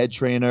head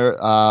trainer.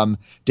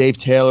 Dave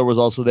Taylor was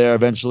also there.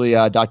 Eventually,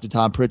 Dr.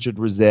 Tom Pritchard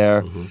was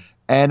there.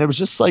 And it was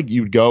just like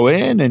you'd go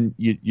in and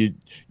you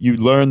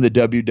learn the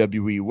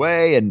WWE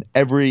way. And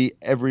every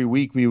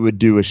week we would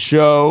do a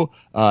show,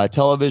 a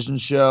television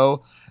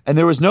show, and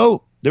there was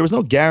no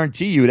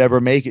guarantee you would ever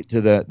make it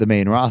to the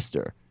main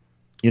roster,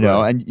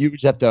 and you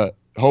just have to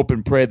hope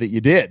and pray that you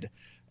did.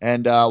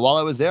 And while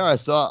I was there, I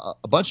saw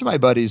a bunch of my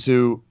buddies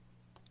who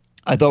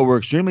I thought were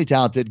extremely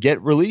talented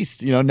get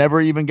released, never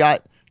even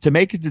got to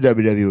make it to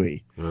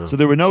WWE. So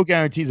there were no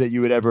guarantees that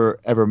you would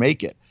ever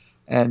make it.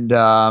 And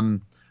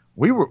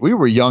we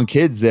were young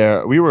kids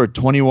there. We were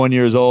 21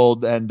 years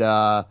old, and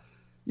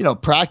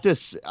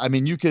practice. I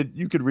mean, you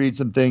could read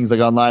some things like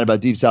online about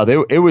Deep South.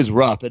 It was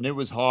rough and it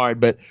was hard,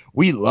 but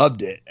we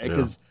loved it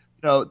because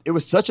it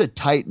was such a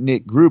tight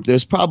knit group.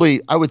 There's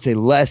probably, I would say,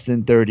 less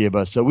than 30 of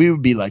us. So we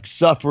would be like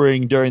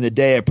suffering during the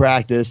day of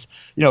practice,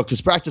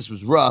 because practice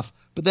was rough.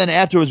 But then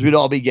afterwards, we'd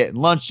all be getting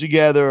lunch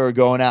together or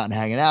going out and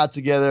hanging out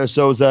together.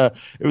 So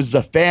it was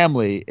a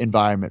family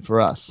environment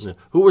for us. Yeah.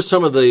 Who were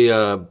some of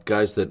the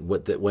guys that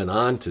went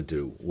on to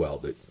do well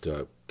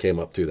that came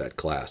up through that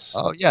class?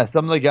 Oh yeah,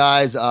 some of the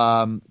guys.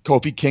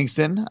 Kofi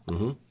Kingston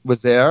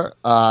was there.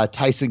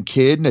 Tyson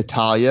Kidd,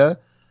 Natalya,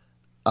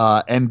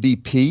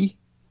 MVP,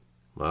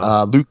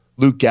 wow.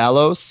 Luke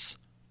Gallows,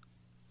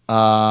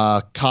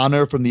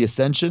 Connor from the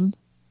Ascension,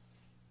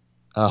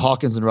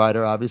 Hawkins and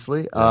Ryder,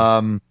 obviously.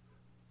 Yeah.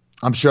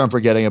 I'm sure I'm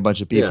forgetting a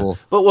bunch of people.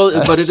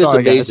 Yeah. But it is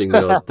amazing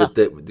though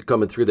that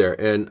coming through there.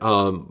 And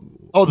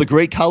the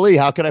great Khali,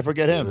 how could I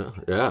forget him?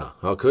 Yeah,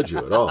 how could you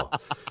at all?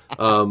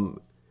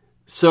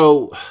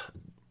 So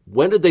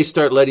when did they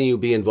start letting you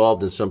be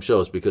involved in some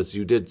shows? Because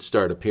you did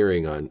start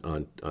appearing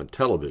on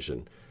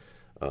television.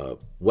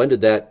 When did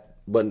that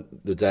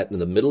in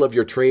the middle of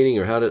your training,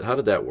 or how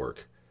did that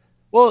work?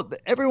 Well,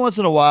 every once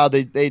in a while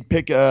they'd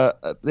pick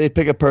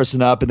a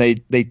person up and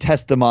they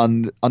test them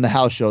on the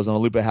house shows, on a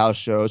loop of house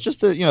shows, just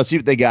to see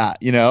what they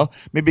got.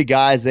 Maybe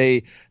guys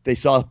they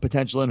saw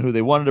potential in who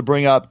they wanted to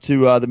bring up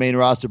to the main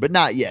roster, but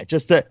not yet.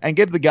 Just to and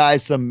give the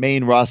guys some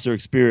main roster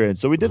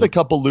experience. So we did a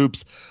couple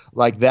loops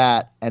like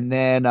that, and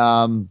then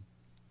I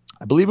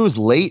believe it was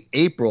late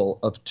April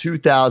of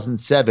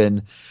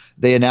 2007.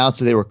 They announced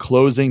that they were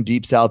closing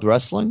Deep South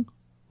Wrestling.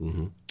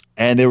 Mm-hmm.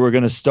 And they were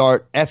going to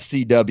start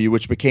FCW,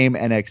 which became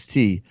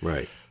NXT.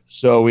 Right.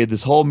 So we had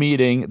this whole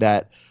meeting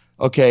that,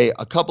 okay,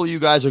 a couple of you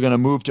guys are going to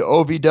move to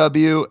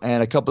OVW,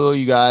 and a couple of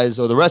you guys,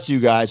 or the rest of you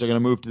guys, are going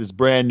to move to this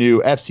brand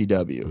new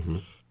FCW. Mm-hmm.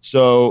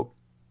 So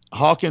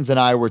Hawkins and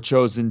I were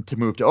chosen to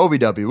move to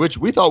OVW, which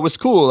we thought was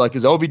cool. Like,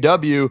 because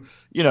OVW,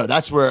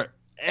 that's where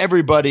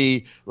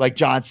everybody like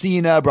John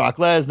Cena, Brock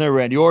Lesnar,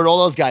 Randy Orton,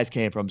 all those guys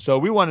came from. So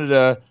we wanted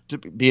to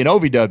be an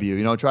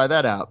OVW, try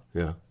that out.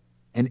 Yeah.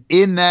 And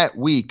in that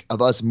week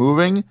of us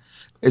moving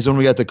is when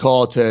we got the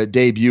call to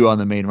debut on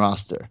the main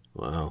roster.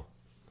 Wow.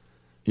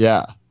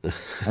 Yeah. And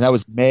that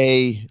was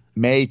May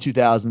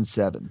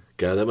 2007.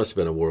 God, that must have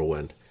been a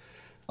whirlwind.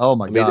 Oh,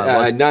 my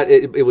God.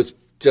 It was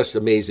just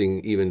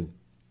amazing, even,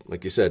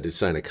 like you said, to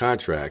sign a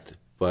contract.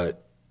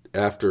 But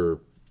after,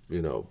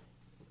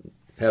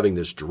 having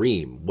this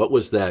dream, what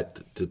was that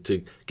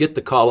to get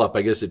the call up?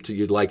 I guess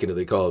you'd liken it,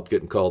 they call it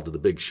getting called to the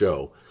big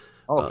show.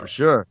 Oh, for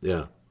sure.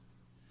 Yeah.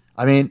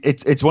 I mean,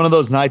 it's one of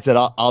those nights that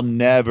I'll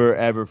never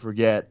ever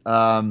forget.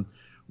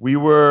 We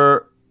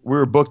were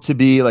booked to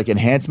be like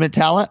enhancement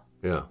talent,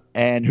 yeah,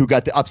 and who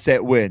got the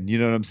upset win. You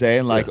know what I'm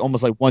saying? Like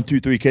almost like 1,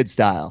 2, 3 Kid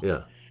style.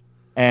 Yeah,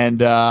 and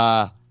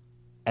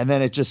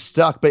then it just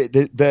stuck. But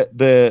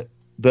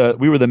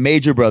we were the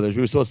Major brothers.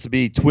 We were supposed to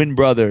be twin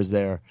brothers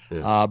there.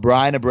 Yeah.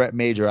 Brian and Brett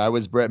Major. I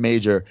was Brett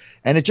Major,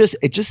 and it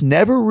just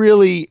never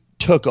really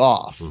took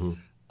off.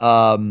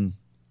 Mm-hmm.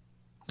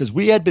 Because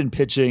we had been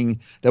pitching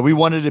that we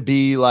wanted to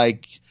be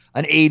like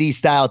an 80s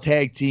style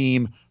tag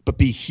team, but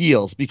be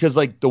heels, because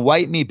like the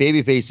white meat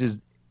baby faces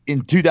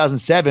in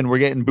 2007 were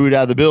getting booed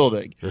out of the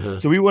building. Uh-huh.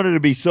 So we wanted to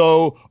be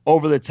so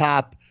over the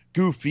top,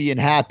 goofy and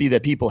happy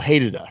that people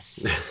hated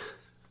us.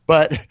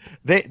 But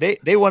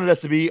they wanted us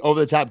to be over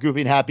the top,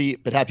 goofy and happy,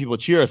 but have people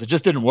cheer us. It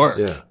just didn't work.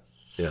 Yeah.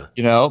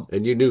 Yeah.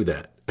 And you knew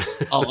that.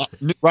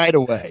 Right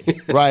away.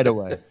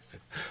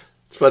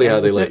 It's funny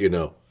how they let you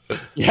know.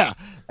 Yeah.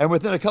 And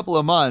within a couple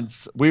of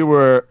months, we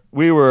were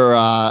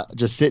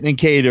just sitting in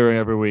catering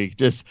every week,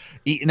 just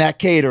eating that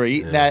catering,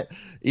 eating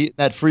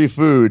that free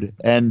food.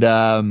 And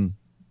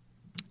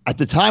at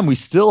the time, we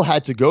still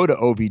had to go to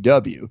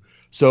OVW.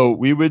 So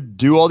we would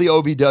do all the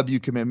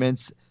OVW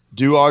commitments,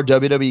 do our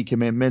WWE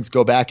commitments,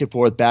 go back and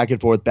forth, back and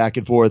forth, back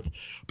and forth.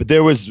 But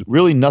there was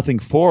really nothing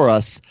for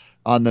us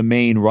on the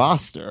main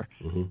roster.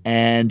 Mm-hmm.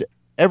 And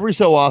every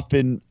so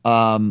often,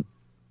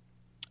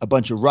 a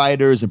bunch of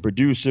writers and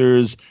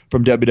producers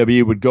from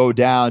WWE would go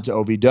down to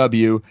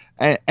OVW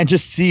and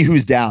just see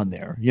who's down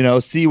there,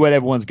 see what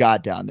everyone's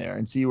got down there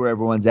and see where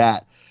everyone's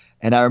at.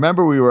 And I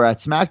remember we were at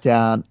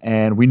SmackDown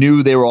and we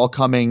knew they were all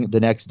coming the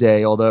next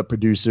day, all the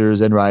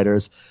producers and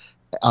writers.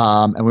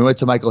 And we went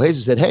to Michael Hayes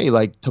and said, hey,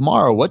 like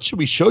tomorrow, what should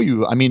we show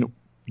you? I mean,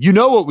 you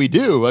know what we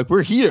do. Like,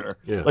 we're here.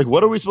 Yeah. Like,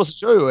 what are we supposed to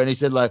show you? And he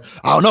said, like,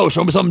 I don't know,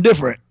 show me something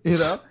different,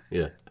 Yeah.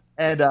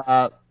 And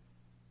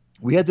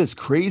we had this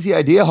crazy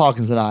idea,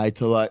 Hawkins and I,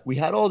 we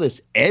had all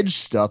this Edge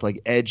stuff,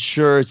 like Edge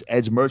shirts,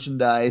 Edge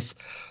merchandise,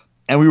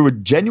 and we were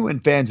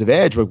genuine fans of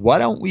Edge. Like, why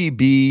don't we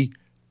be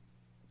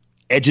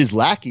Edge's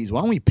lackeys?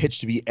 Why don't we pitch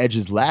to be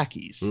Edge's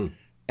lackeys? Mm.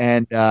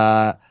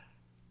 And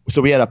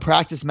so we had a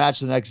practice match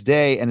the next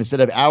day, and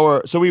instead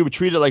of so we would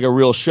treat it like a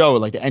real show,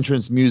 like the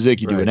entrance music,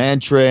 you do an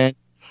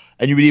entrance,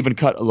 and you would even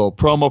cut a little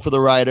promo for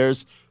the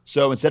writers.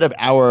 So instead of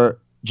our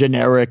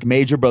generic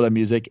Major Brother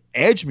music,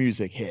 Edge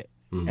music hit.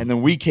 Mm-hmm. And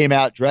then we came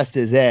out dressed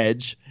as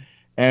Edge,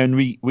 and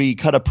we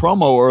cut a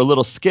promo or a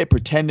little skit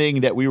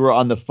pretending that we were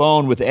on the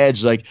phone with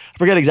Edge. Like, I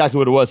forget exactly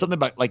what it was. Something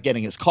about like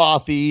getting his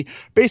coffee,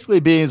 basically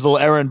being his little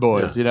errand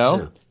boys,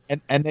 Yeah.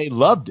 And they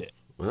loved it.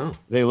 Wow.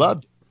 They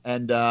loved it.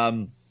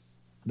 And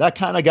that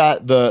kind of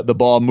got the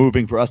ball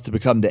moving for us to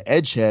become the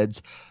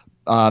Edgeheads.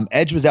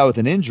 Edge was out with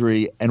an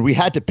injury, and we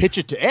had to pitch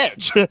it to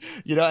Edge,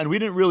 and we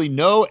didn't really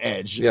know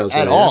Edge I was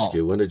at gonna all. Ask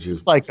you, when did you?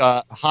 It's like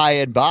a high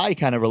and by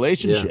kind of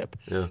relationship.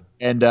 Yeah.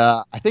 And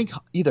I think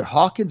either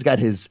Hawkins got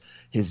his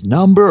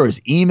number or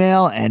his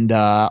email and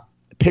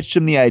pitched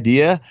him the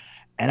idea.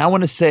 And I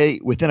want to say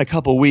within a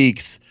couple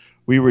weeks,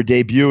 we were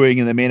debuting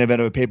in the main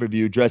event of a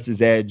pay-per-view dressed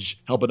as Edge,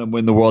 helping him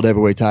win the World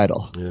Heavyweight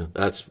title. Yeah,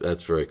 that's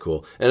very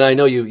cool. And I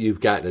know you've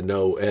gotten to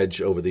know Edge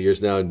over the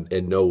years now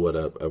and know what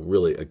a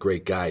really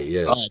great guy he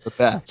is. Oh, the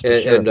best.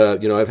 And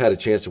I've had a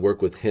chance to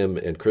work with him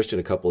and Christian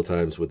a couple of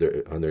times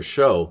on their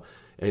show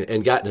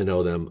and gotten to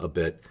know them a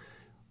bit.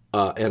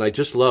 And I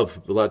just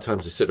love a lot of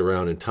times to sit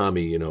around, and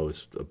Tommy,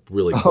 is a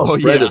really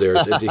close friend of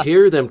theirs, and to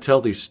hear them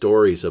tell these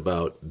stories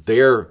about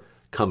their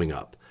coming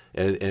up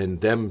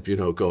and them,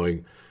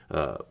 going.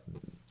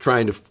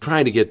 Trying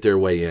to get their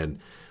way in.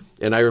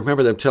 And I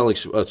remember them telling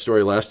a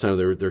story last time.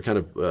 They're kind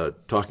of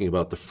talking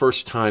about the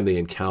first time they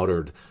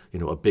encountered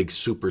a big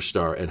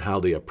superstar and how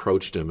they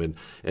approached him.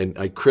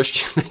 And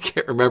Christian, I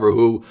can't remember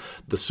who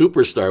the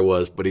superstar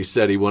was, but he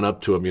said he went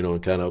up to him,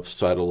 and kind of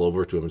sidled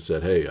over to him and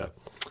said, "Hey,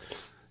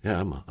 yeah,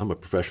 I'm a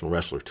professional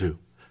wrestler too."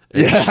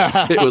 And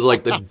it was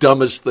like the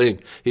dumbest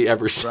thing he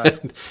ever said.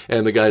 Right.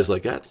 And the guy's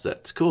like,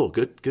 "That's cool.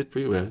 Good for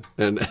you, man."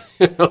 And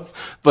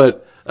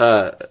but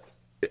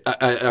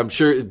I'm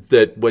sure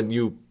that when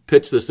you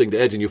pitched this thing to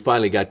Edge and you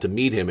finally got to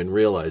meet him and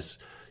realize,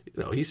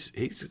 he's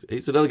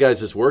another guy that's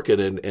just working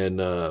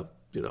and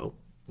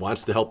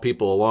wants to help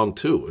people along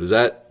too.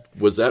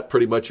 Was that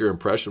pretty much your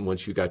impression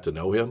once you got to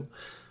know him?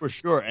 For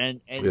sure,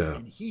 and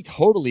he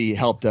totally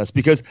helped us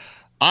because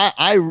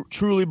I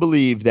truly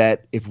believe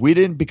that if we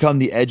didn't become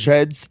the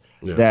Edgeheads,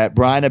 that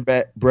Brian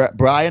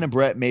and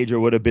Brett Major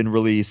would have been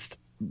released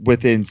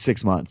within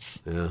 6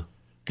 months. Yeah.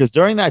 Because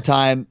during that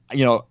time,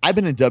 I've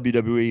been in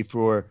WWE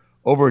for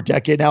over a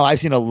decade now. I've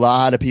seen a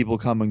lot of people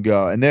come and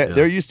go, and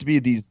there used to be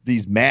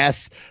these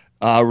mass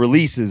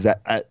releases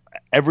at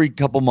every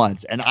couple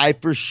months, and I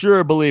for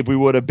sure believe we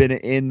would have been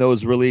in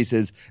those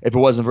releases if it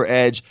wasn't for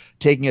Edge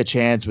taking a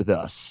chance with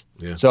us.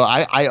 Yeah. So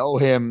I owe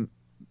him.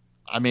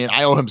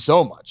 I owe him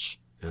so much.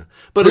 Yeah,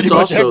 but it's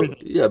also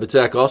but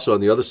Zach, also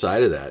on the other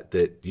side of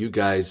that you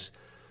guys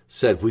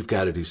said we've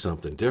got to do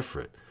something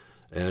different.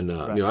 And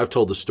I've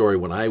told the story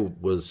when I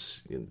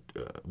was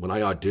when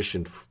I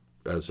auditioned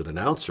as an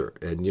announcer,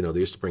 and they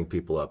used to bring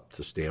people up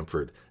to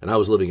Stamford, and I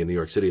was living in New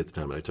York City at the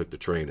time, and I took the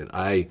train, and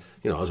I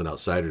was an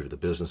outsider to the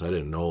business. I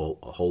didn't know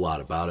a whole lot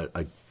about it.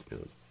 I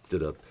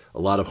did a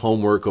lot of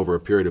homework over a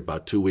period of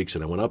about 2 weeks,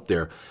 and I went up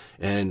there,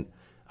 and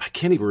I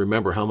can't even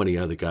remember how many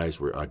other guys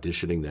were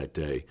auditioning that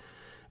day,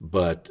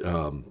 but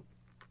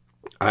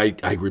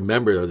I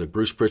remember that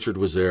Bruce Pritchard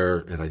was there,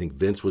 and I think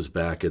Vince was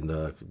back in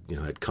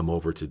had come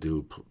over to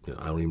do,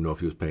 I don't even know if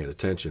he was paying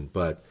attention,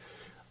 but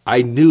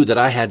I knew that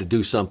I had to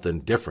do something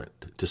different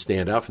to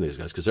stand out from these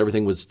guys because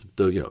everything was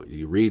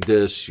you read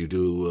this, you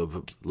do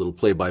a little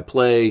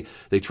play-by-play,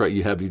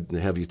 you have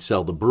you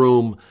sell the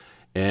broom,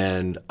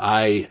 and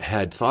I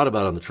had thought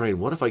about on the train,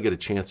 what if I get a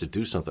chance to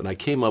do something? I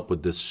came up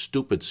with this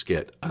stupid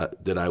skit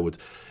that I would,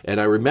 and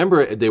I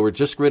remember they were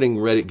just getting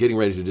ready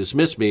to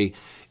dismiss me.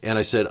 And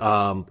I said,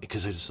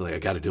 because I just I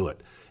got to do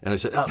it. And I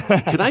said,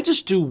 can I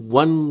just do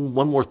one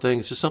more thing?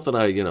 It's just something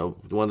I,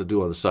 want to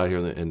do on the side here.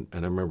 And I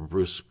remember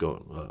Bruce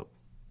going,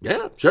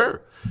 yeah,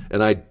 sure.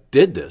 And I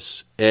did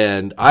this.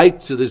 And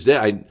to this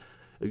day,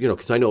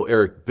 because I know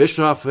Eric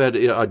Bischoff had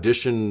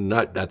auditioned,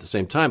 not at the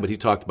same time, but he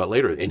talked about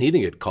later, and he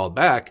didn't get called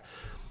back.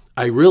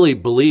 I really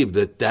believe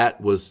that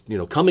was,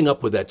 coming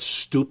up with that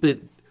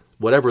stupid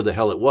whatever the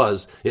hell it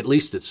was, at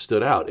least it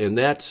stood out. And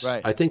that's,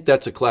 right. I think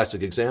that's a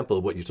classic example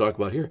of what you talk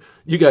about here.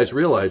 You guys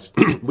realize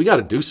we got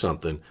to do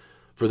something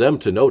for them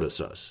to notice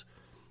us.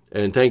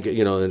 And and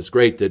it's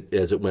great that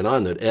as it went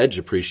on that Edge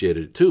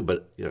appreciated it too.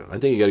 But, I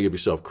think you got to give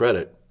yourself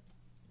credit.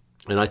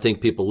 And I think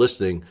people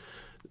listening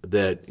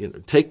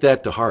that, take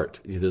that to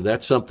heart.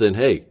 That's something,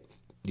 hey,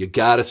 you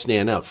got to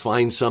stand out,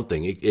 find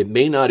something. It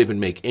may not even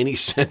make any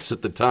sense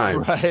at the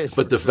time, right.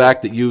 But the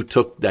fact that you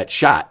took that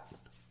shot,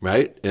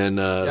 right? And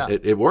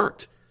it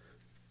worked.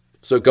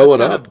 So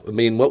going up,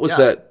 what was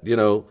that,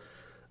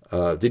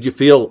 did you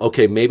feel,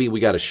 okay, maybe we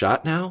got a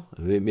shot now?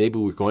 Maybe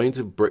we're going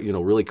to,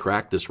 really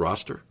crack this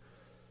roster?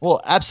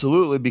 Well,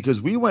 absolutely,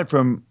 because we went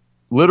from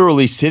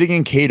literally sitting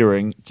in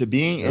catering to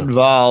being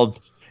involved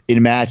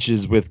in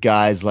matches with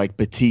guys like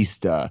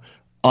Batista,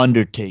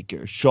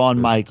 Undertaker, Shawn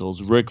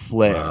Michaels, Ric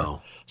Flair.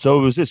 Wow. So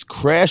it was this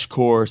crash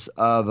course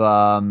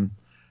of,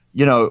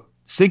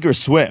 sink or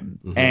swim.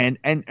 Mm-hmm.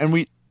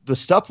 And the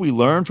stuff we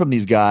learned from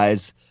these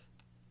guys,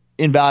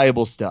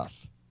 invaluable stuff,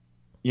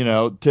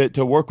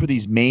 to work with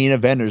these main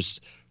eventers,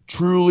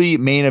 truly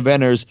main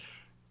eventers.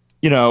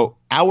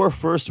 Our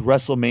first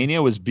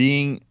WrestleMania was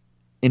being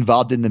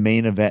involved in the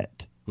main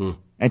event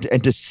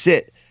and to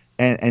sit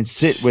and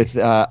sit with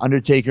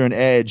Undertaker and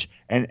Edge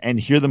and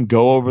hear them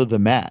go over the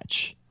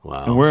match.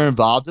 Wow. And we're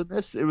involved in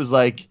this. It was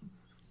like,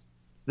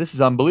 this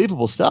is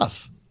unbelievable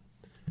stuff.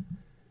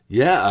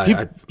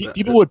 Yeah,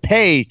 people would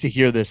pay to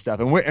hear this stuff,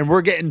 and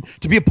we're getting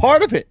to be a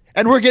part of it,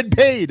 and we're getting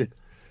paid.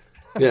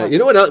 Yeah,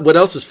 what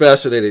else is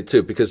fascinating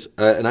too, because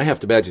and I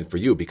have to imagine for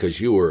you because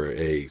you were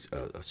a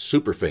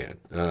super fan,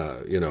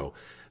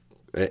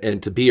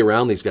 and to be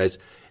around these guys,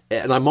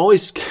 and I'm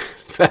always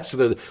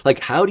fascinated. Like,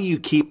 how do you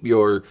keep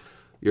your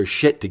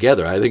shit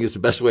together? I think it's the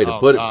best way to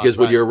put it, because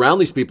when you're around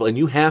these people and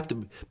you have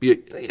to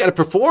be, you got to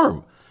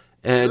perform.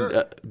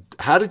 And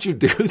how did you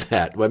do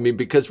that?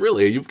 Because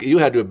really, you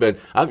had to have been.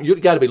 You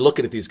got to be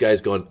looking at these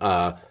guys, going,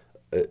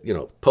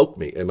 poke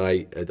me. Am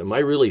I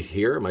really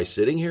here? Am I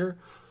sitting here?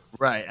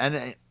 Right,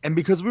 and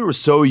because we were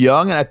so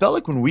young, and I felt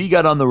like when we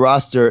got on the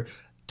roster,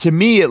 to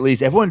me at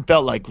least, everyone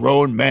felt like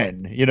grown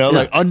men.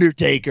 Like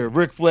Undertaker,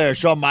 Ric Flair,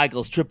 Shawn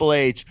Michaels, Triple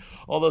H,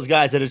 all those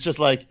guys. And it's just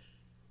like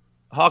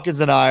Hawkins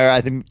and I are,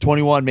 I think,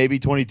 21, maybe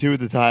 22 at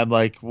the time.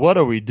 Like, what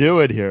are we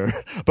doing here?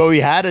 But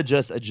we had to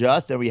just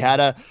adjust, and we had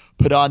to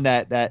put on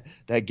that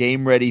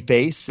game ready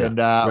face, and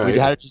we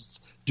had to just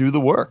do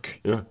the work.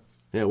 Yeah.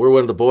 Yeah, we're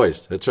one of the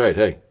boys. That's right.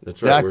 Hey,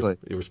 that's exactly. Right.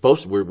 We're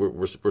supposed to.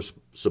 We're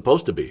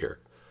supposed to be here.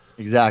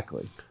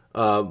 Exactly.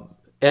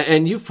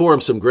 And you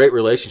formed some great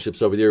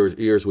relationships over the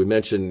years. We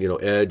mentioned,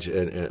 Edge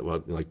and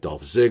like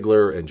Dolph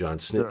Ziggler and John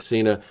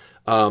Cena.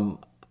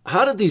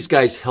 How did these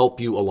guys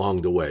help you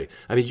along the way?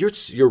 I mean,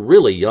 you're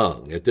really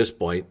young at this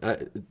point.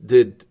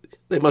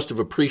 They must have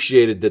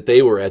appreciated that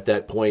they were at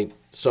that point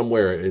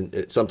somewhere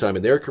sometime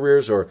in their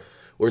careers, or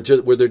were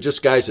there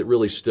just guys that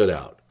really stood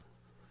out?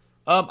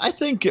 I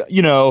think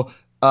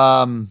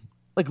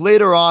like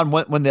later on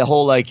when the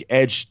whole like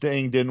Edge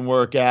thing didn't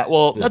work out.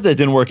 Well, not that it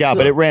didn't work out,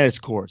 but it ran its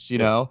course, you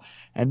know.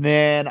 And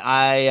then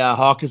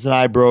Hawkins and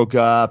I broke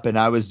up, and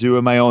I was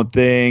doing my own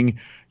thing.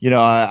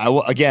 I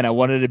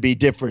wanted to be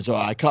different, so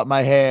I cut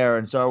my hair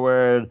and started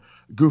wearing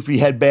goofy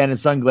headband and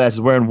sunglasses,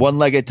 wearing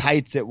one-legged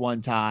tights at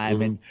one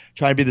time, and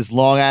trying to be this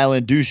Long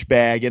Island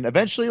douchebag. And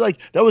eventually, like,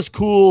 that was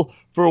cool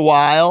for a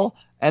while,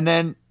 and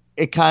then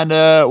it kind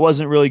of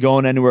wasn't really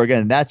going anywhere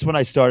again. And that's when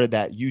I started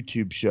that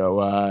YouTube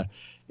show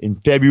in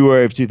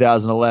February of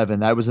 2011.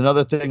 That was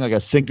another thing, like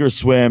a sink or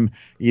swim,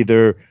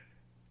 either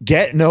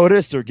get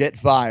noticed or get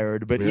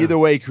fired, but either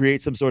way,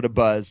 create some sort of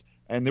buzz.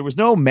 And there was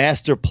no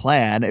master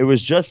plan. It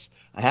was just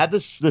I had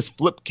this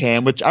flip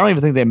cam, which I don't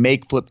even think they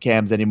make flip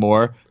cams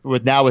anymore.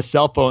 With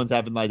cell phones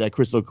having like that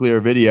crystal clear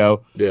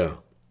video. Yeah.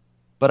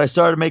 But I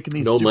started making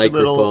these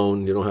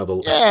microphone. You don't have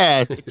a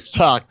it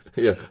sucked.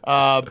 Yeah.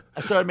 I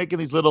started making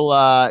these little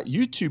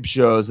YouTube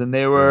shows, and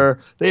they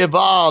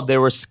evolved. They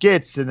were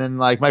skits, and then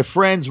like my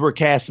friends were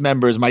cast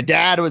members. My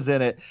dad was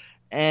in it,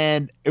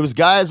 and it was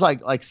guys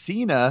like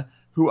Cena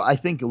who I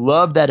think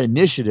loved that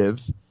initiative.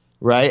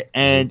 Right.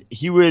 And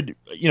he would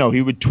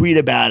tweet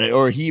about it,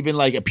 or he even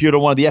like appeared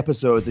on one of the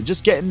episodes, and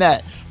just getting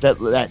that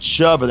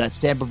shove or that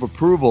stamp of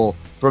approval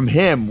from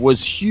him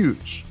was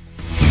huge.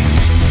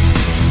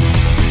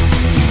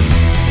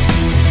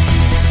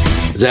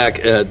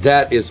 Zach,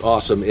 that is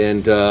awesome.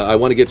 And I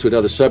want to get to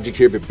another subject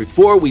here. But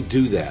before we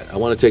do that, I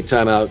want to take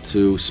time out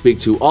to speak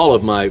to all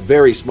of my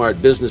very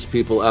smart business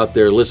people out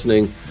there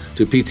listening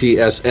to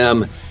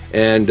PTSM.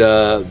 And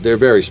they're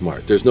very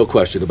smart. There's no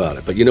question about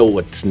it. But you know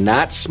what's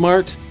not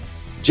smart?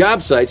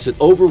 Job sites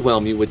that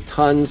overwhelm you with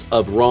tons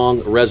of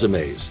wrong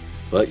resumes.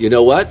 But you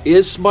know what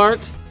is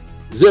smart?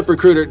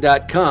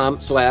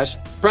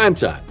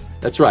 ZipRecruiter.com/primetime.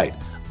 That's right.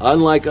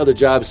 Unlike other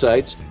job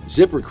sites,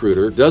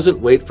 ZipRecruiter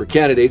doesn't wait for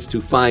candidates to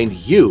find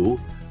you.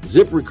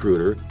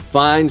 ZipRecruiter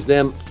finds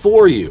them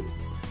for you.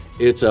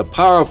 It's a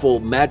powerful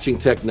matching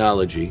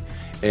technology,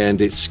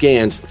 and it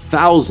scans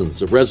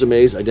thousands of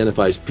resumes,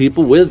 identifies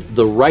people with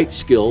the right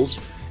skills,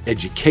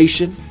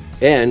 education,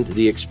 and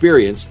the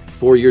experience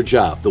for your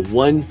job, the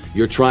one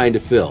you're trying to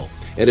fill.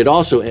 And it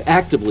also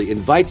actively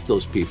invites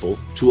those people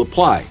to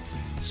apply.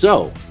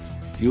 So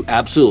you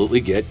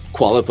absolutely get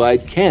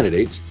qualified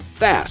candidates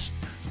fast.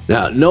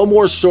 Now, no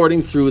more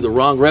sorting through the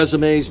wrong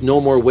resumes,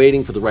 no more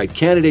waiting for the right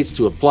candidates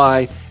to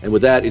apply. And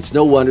with that, it's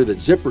no wonder that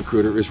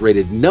ZipRecruiter is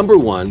rated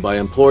 #1 by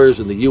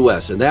employers in the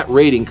U.S. And that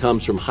rating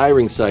comes from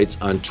hiring sites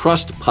on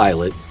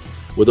Trustpilot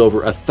with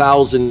over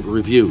 1,000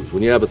 reviews.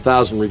 When you have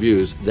 1,000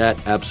 reviews, that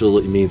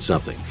absolutely means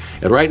something.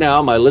 And right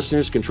now, my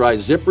listeners can try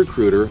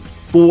ZipRecruiter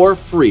for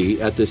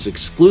free at this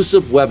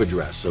exclusive web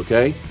address,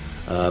 okay?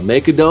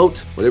 Make a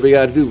note, whatever you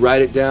got to do,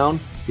 write it down.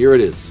 Here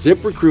it is,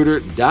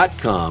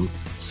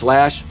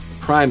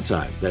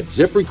 ZipRecruiter.com/primetime. That's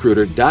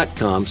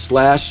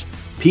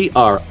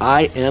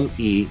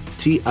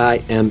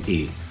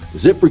ZipRecruiter.com/PRIMETIME.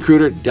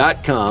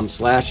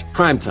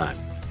 ZipRecruiter.com/primetime.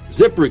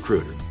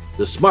 ZipRecruiter,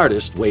 the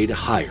smartest way to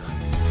hire.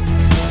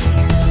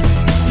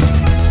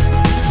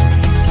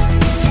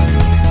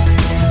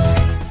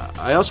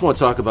 I also want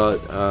to talk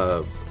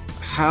about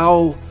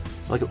how,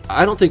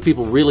 I don't think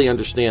people really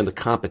understand the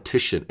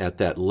competition at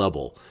that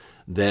level.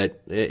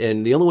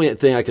 And the only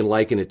thing I can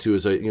liken it to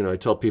is, I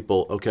tell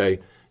people, okay,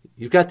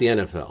 you've got the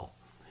NFL,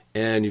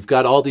 and you've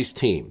got all these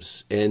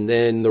teams, and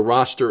then the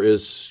roster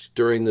is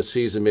during the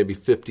season maybe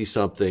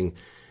 50-something,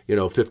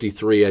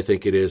 53, I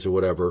think it is, or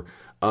whatever,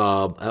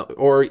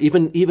 or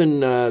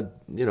even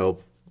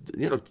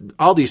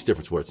all these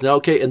different sports. Now,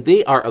 okay, and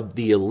they are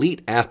the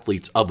elite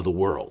athletes of the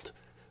world.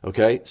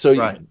 Okay, so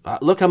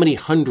look how many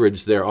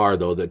hundreds there are,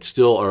 though, that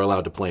still are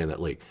allowed to play in that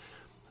league.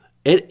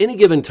 At any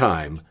given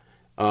time,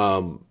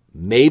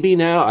 maybe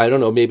now, I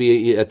don't know,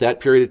 maybe at that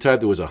period of time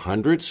there was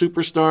 100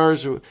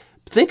 superstars.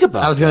 Think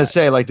about that. I was going to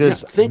say, like,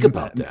 there's think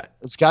about that.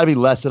 It's got to be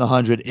less than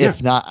 100,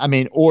 if not,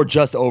 or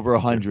just over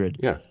 100.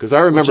 Yeah, because I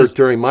remember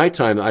during my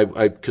time,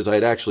 because I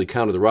had actually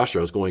counted the roster,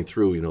 I was going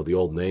through, the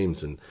old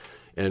names, and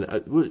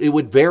it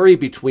would vary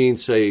between,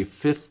 say,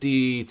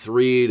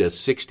 53 to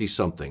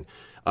 60-something.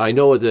 I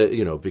know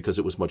that, because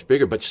it was much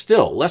bigger, but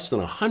still less than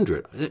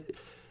 100.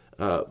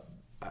 Have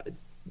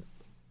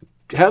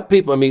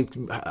people,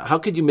 how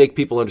could you make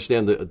people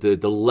understand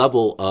the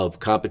level of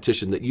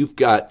competition that you've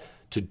got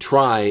to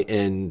try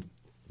and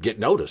get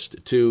noticed,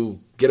 to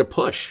get a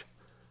push?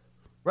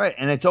 Right.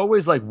 And it's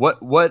always like,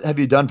 what have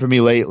you done for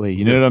me lately?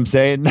 You know what I'm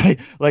saying?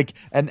 Like,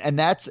 and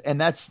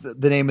that's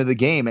the name of the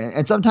game.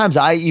 And sometimes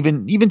I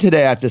even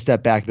today I have to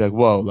step back and be like,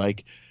 whoa,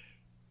 like,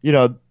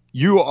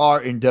 you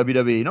are in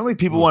WWE. You know how many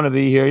people want to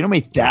be here? You know how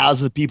many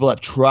thousands of people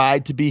have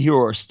tried to be here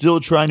or are still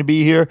trying to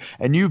be here?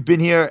 And you've been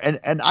here,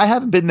 and I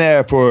haven't been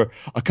there for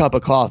a cup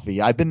of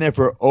coffee. I've been there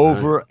for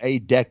over a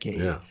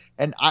decade. Yeah.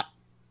 And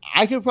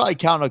I could probably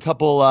count a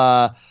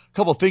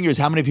couple fingers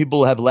how many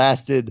people have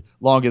lasted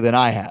longer than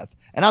I have.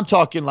 And I'm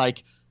talking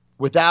like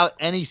without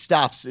any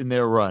stops in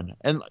their run.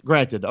 And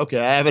granted, okay,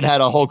 I haven't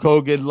had a Hulk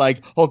Hogan,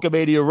 like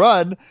Hulkamania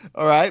run,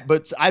 all right,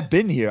 but I've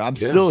been here. I'm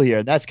still here.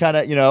 And that's kind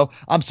of,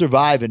 I'm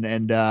surviving.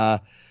 And I'm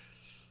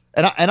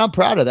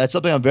proud of that. That's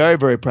something I'm very,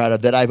 very proud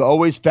of, that I've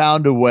always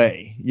found a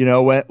way,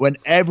 when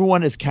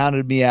everyone has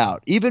counted me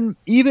out, even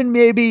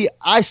maybe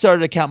I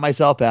started to count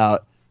myself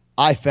out,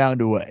 I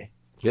found a way.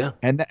 Yeah.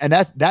 And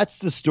that's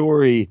the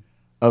story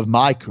of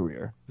my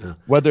career,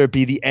 whether it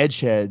be the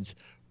Edgeheads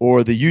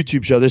or the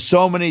YouTube show. There's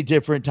so many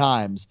different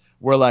times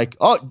where like,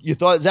 oh, you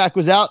thought Zach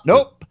was out?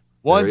 Nope.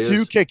 1,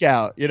 2, kick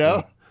out,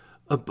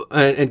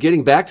 And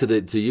getting back to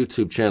the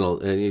YouTube channel,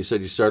 and you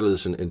said you started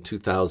this in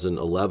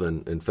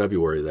 2011, in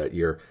February of that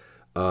year.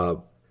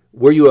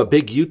 Were you a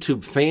big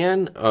YouTube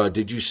fan?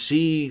 Did you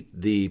see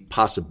the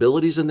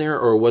possibilities in there,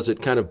 or was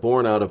it kind of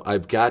born out of,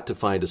 I've got to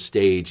find a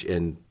stage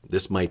and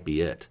this might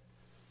be it?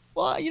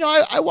 Well,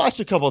 I watched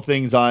a couple of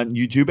things on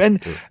YouTube,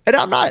 and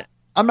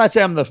I'm not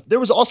saying there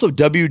was also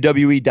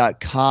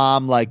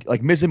WWE.com,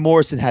 like Miz and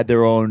Morrison had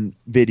their own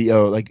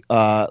video,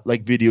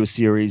 like video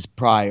series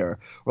prior,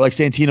 or like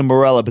Santina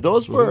Morella, but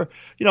those were,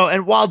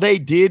 and while they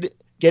did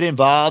get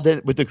involved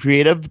with the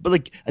creative, but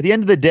like at the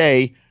end of the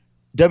day,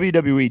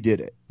 WWE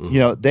did it.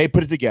 They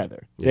put it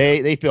together.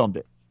 They filmed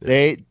it.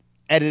 They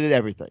edited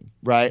everything,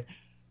 right?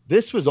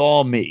 This was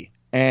all me.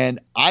 And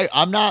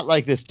I'm not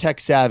like this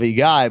tech savvy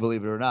guy,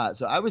 believe it or not.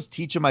 So I was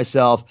teaching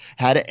myself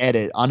how to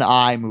edit on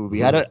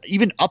iMovie, how to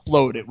even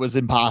upload it was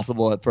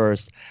impossible at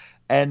first.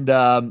 And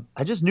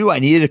I just knew I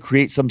needed to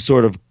create some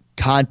sort of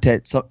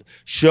content,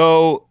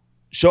 show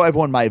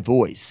everyone my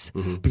voice.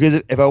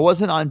 Because if I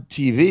wasn't on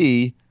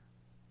TV,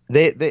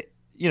 they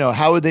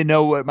how would they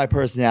know what my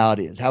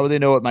personality is? How would they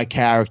know what my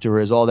character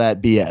is? All that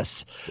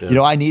BS.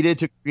 Yeah. I needed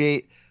to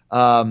create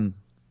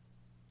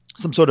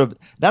some sort of,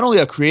 not only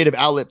a creative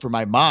outlet for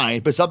my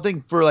mind, but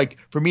something for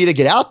me to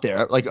get out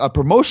there, like a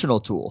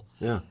promotional tool.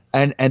 Yeah.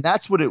 And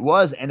that's what it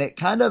was. And it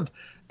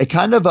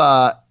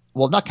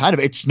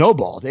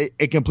snowballed.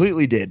 It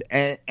completely did.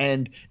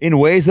 And in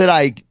ways that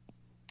I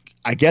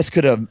guess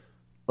could have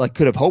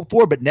hoped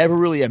for, but never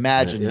really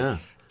imagined. Yeah.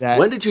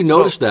 When did you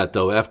notice that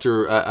though?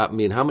 After, how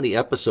many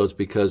episodes?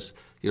 Because,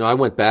 I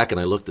went back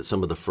and I looked at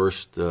some of the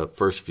first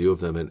few of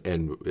them,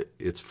 and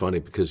it's funny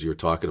because you were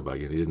talking about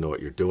you didn't know what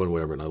you're doing,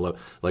 whatever. And I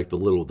love like the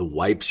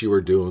wipes you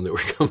were doing that were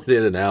coming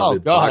in and out. Oh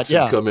God,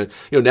 yeah. Come in.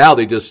 Now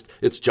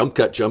it's jump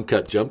cut,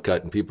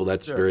 and people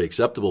that's very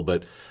acceptable.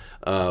 But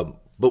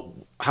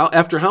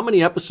after how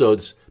many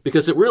episodes?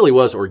 Because it really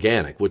was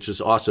organic, which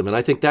is awesome, and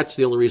I think that's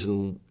the only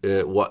reason,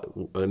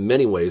 in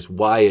many ways,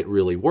 why it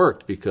really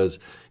worked. Because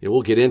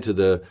we'll get into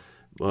the.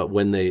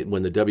 When the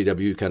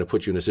WWE kind of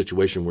put you in a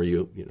situation where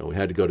you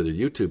had to go to the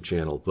YouTube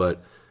channel,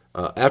 but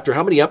after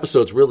how many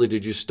episodes really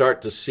did you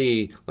start to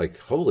see like,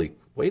 holy,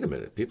 wait a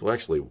minute, people are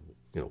actually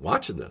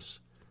watching this?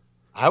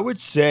 I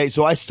would say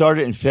so. I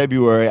started in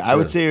February. I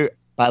would say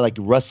by like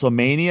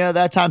WrestleMania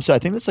that time. So I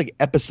think that's like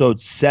episode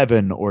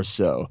 7 or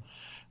so.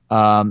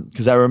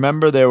 Because I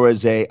remember there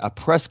was a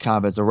press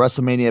conference, a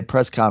WrestleMania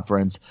press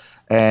conference.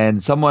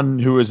 And someone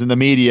who was in the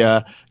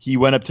media, he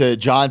went up to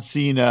John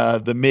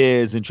Cena, The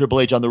Miz, and Triple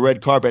H on the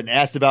red carpet and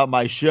asked about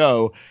my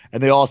show.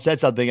 And they all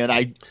said something, and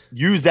I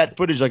used that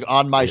footage like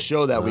on my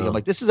show that week. I'm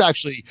like, this is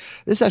actually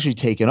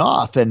taken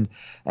off. And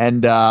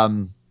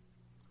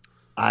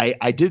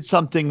I did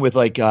something with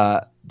like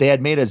they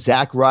had made a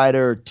Zack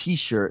Ryder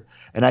T-shirt,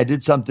 and I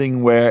did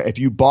something where if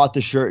you bought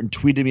the shirt and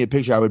tweeted me a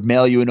picture, I would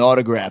mail you an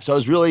autograph. So I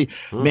was really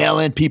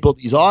mailing people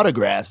these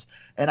autographs.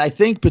 And I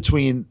think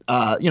between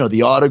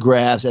the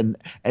autographs and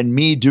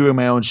me doing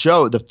my own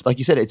show, like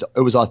you said, it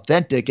was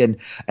authentic, and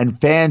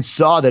fans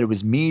saw that it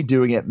was me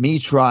doing it, me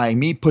trying,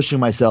 me pushing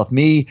myself,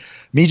 me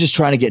just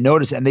trying to get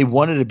noticed, and they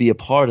wanted to be a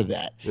part of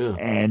that. Yeah.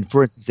 And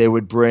for instance, they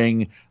would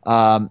bring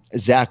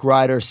Zack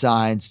Ryder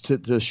signs to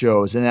the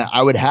shows, and then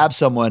I would have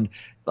someone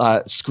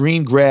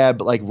screen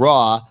grab like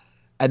Raw,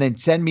 and then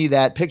send me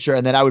that picture,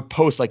 and then I would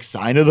post like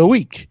sign of the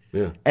week.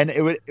 Yeah. And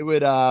it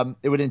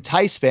would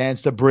entice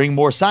fans to bring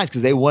more signs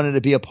because they wanted to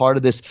be a part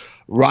of this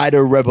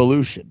Ryder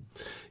revolution.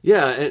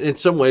 Yeah, and in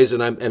some ways,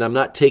 and I'm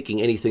not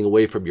taking anything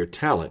away from your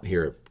talent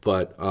here,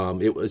 but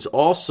it was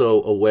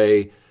also a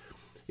way.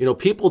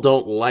 People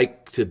don't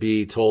like to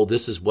be told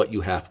this is what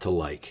you have to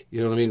like.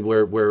 You know what I mean?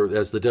 Where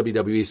as the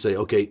WWE say,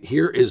 okay,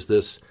 here is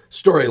this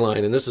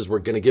storyline, and this is we're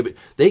going to give it.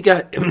 They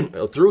got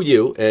through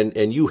you,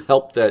 and you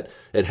helped that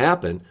it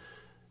happen.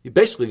 You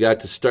basically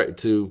got to start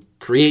to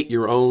create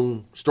your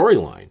own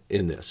storyline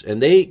in this. And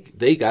they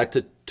got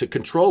to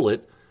control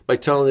it by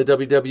telling the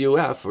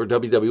WWF or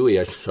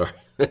WWE, sorry,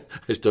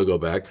 I still go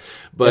back.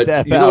 But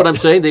you know what I'm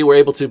saying? They were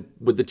able to,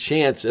 with the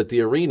chants at the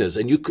arenas,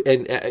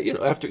 and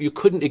after you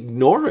couldn't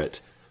ignore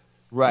it.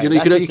 Right.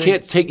 You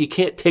can't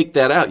take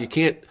that out. You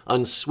can't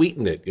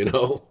unsweeten it,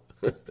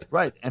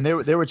 Right, and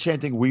they were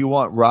chanting "We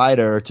want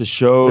Ryder" to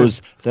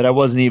shows that I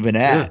wasn't even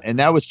at, and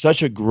that was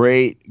such a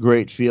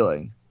great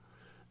feeling.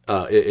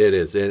 It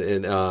is,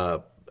 and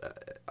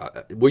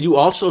were you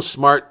also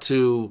smart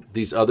to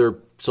these other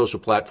social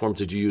platforms?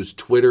 Did you use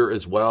Twitter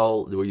as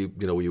well? Were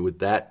you with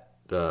that?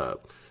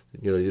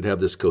 You'd have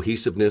this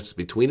cohesiveness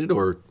between it,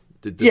 or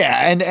did this...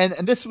 Yeah,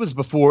 and this was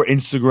before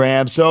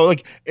Instagram. So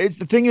like, it's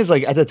the thing is,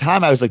 like, at the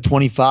time I was like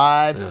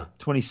 25,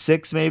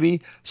 26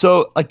 maybe.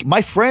 So like,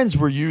 my friends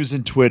were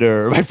using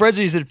Twitter, my friends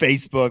were using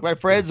Facebook, my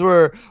friends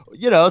were,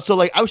 so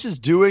like, I was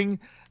just doing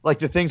like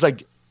the things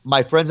like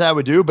my friends and I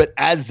would do, but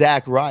as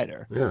Zack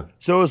Ryder. Yeah.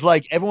 So it was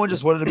like everyone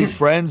just wanted to be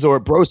friends or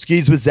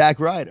broskies with Zack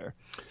Ryder.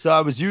 So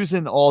I was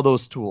using all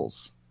those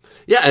tools.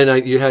 Yeah,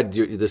 and you had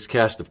this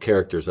cast of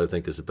characters, I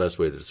think is the best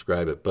way to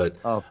describe it. But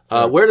sure.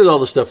 Where did all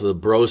the stuff, the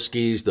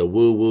broskies, the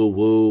woo, woo,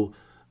 woo,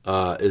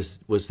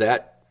 was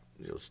that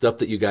stuff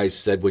that you guys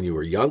said when you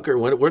were younger?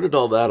 Where did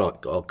all that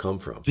all come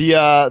from?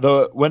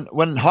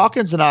 When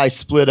Hawkins and I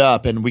split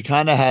up, and we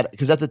kind of had,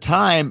 because at the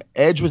time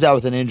Edge was out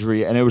with an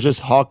injury, and it was just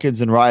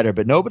Hawkins and Ryder,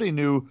 but nobody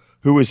knew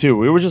who was who.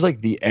 We were just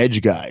like the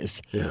Edge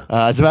guys. Yeah.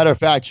 As a matter of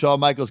fact, Shawn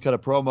Michaels cut a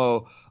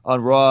promo on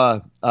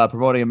Raw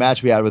promoting a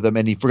match we had with him,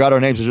 and he forgot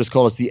our names and just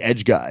called us the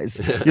Edge guys.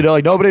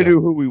 Like nobody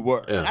knew who we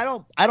were. Yeah.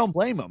 I don't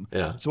blame him.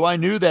 Yeah. So I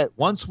knew that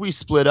once we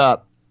split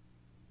up,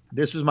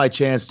 this was my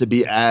chance to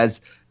be as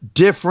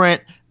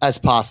different as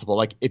possible.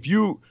 Like if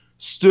you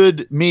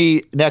stood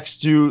me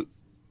next to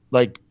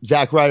like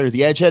Zack Ryder,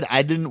 the Edgehead,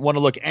 I didn't want to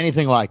look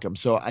anything like him.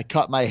 So I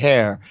cut my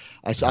hair.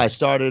 I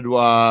started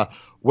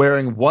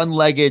wearing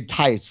one-legged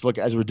tights, look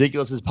as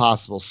ridiculous as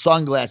possible,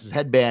 sunglasses,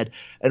 headband.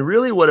 And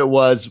really what it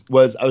was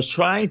I was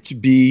trying to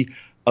be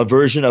a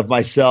version of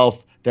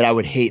myself that I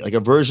would hate, like a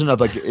version of,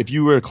 like, if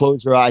you were to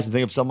close your eyes and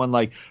think of someone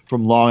like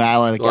from Long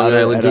Island. Like Long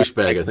Island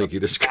douchebag, I think you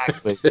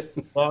described it.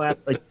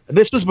 Like,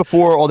 this was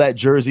before all that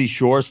Jersey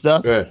Shore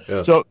stuff.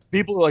 Yeah. So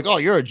people were like, oh,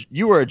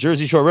 you were a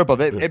Jersey Shore ripoff.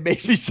 It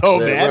makes me so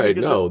mad. Right,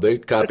 no, they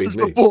copied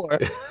me. Before.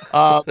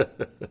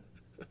 But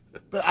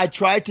I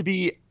tried to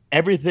be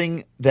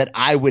everything that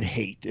I would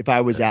hate if I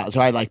was out. So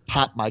I like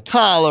pop my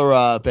collar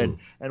up and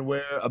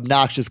wear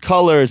obnoxious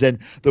colors. And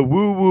the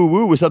woo, woo,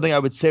 woo was something I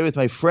would say with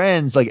my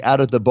friends, like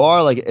out at the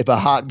bar. Like if a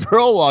hot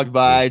girl walked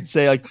by, I'd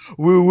say like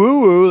woo, woo,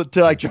 woo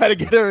to like try to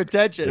get her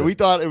attention. And we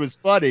thought it was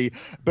funny,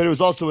 but it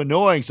was also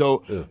annoying.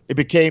 So it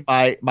became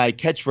my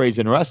catchphrase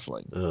in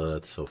wrestling. Oh,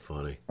 that's so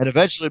funny. And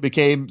eventually it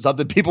became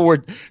something people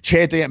were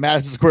chanting at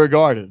Madison Square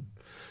Garden.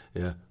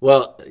 Yeah.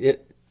 Well,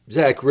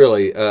 Zack,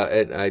 really,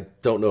 and I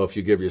don't know if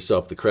you give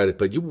yourself the credit,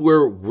 but you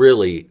were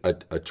really a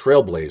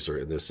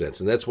trailblazer in this sense.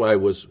 And that's why I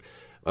was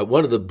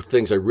one of the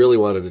things I really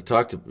wanted to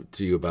talk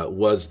to you about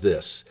was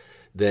this,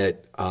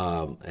 that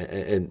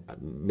and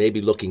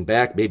maybe looking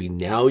back, maybe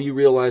now you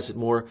realize it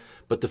more,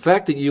 but the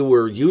fact that you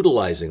were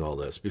utilizing all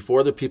this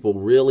before the people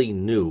really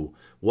knew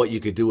what you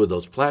could do with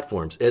those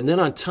platforms. And then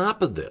on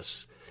top of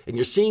this, and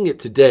you're seeing it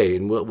today,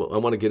 and I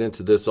want to get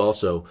into this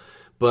also,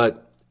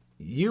 but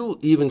you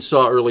even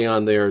saw early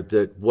on there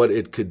that what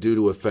it could do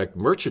to affect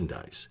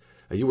merchandise.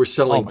 You were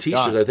selling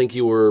T-shirts. God. I think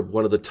you were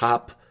one of the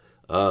top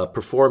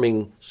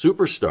performing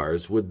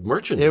superstars with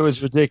merchandise. It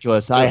was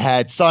ridiculous. Yeah. I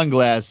had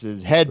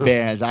sunglasses,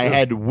 headbands. I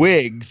had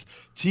wigs,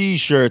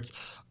 T-shirts.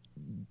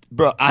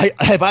 Bro,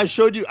 I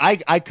showed you,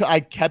 I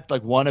kept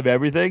like one of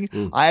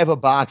everything. I have a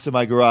box in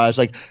my garage.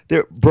 Like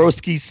they're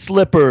broski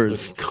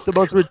slippers,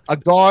 a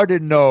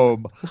garden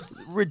gnome,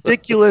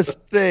 ridiculous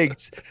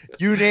things.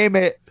 You name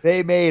it,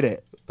 they made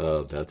it.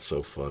 Oh, that's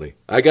so funny.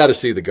 I got to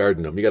see the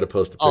garden gnome. You got to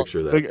post a picture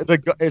of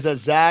that. It's a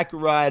Zack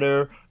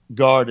Ryder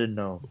garden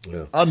gnome.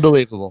 Yeah.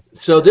 Unbelievable.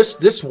 So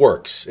this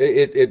works.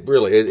 It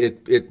really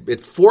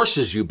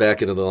forces you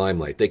back into the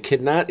limelight. They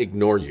cannot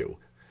ignore you.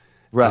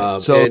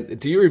 Right. And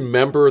do you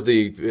remember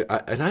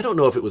and I don't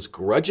know if it was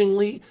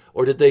grudgingly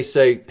or did they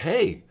say,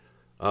 hey,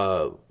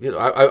 I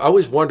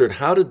always wondered,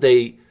 how did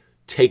they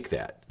take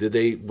that?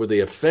 Were they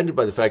offended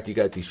by the fact you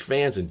got these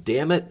fans and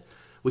damn it,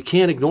 we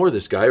can't ignore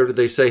this guy, or did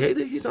they say, "Hey,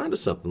 he's onto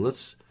something"? What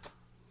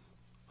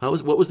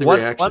was the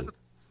reaction?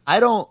 I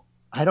don't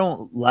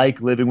like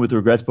living with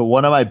regrets, but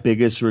one of my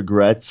biggest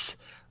regrets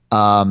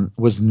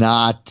was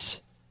not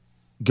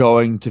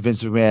going to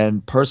Vince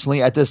McMahon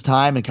personally at this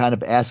time and kind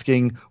of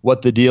asking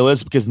what the deal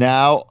is, because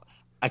now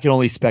I can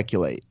only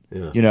speculate.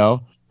 Yeah.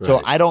 So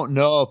right. I don't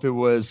know if it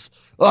was,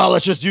 oh,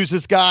 let's just use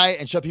this guy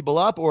and shut people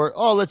up, or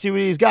oh, let's see what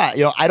he's got.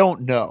 I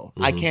don't know.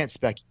 I can't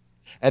speculate.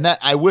 And that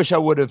I wish I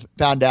would have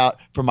found out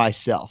for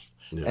myself.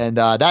 Yeah. And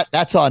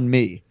that's on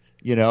me,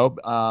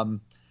 But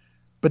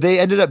they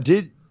ended up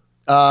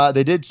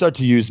they did start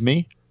to use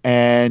me.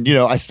 And,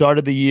 I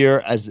started the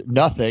year as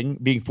nothing,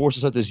 being forced to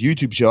start this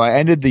YouTube show. I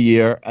ended the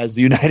year as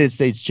the United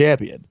States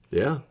champion.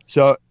 Yeah.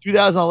 So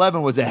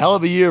 2011 was a hell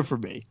of a year for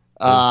me.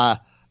 And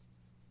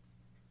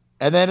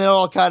then it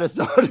all kind of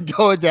started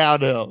going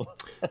downhill.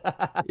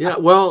 Yeah,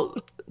 well,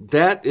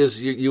 that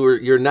is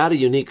you're not a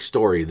unique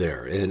story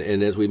there,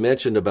 and as we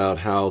mentioned about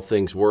how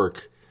things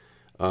work,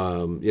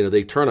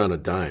 they turn on a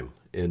dime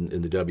in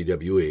the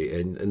WWE,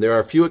 and there are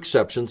a few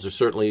exceptions. There's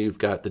certainly, you've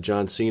got the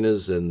John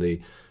Cena's and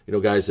the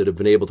guys that have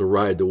been able to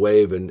ride the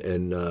wave and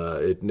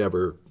it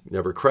never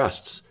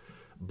crests.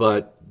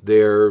 But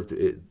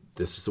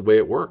this is the way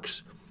it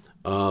works.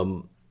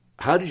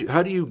 How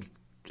do you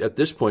at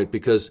this point,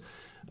 because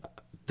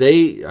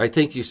I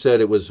think you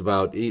said it was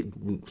about a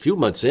few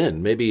months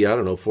in, maybe, I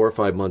don't know, 4 or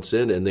 5 months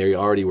in, and they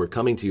already were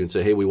coming to you and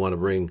say, hey, we want to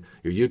bring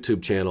your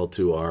YouTube channel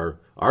to our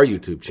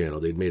YouTube channel.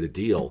 They'd made a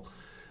deal.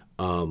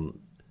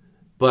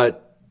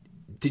 But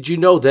did you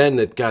know then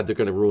that, God, they're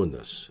going to ruin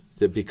this?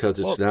 Because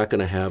it's not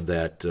going to have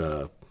that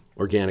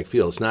organic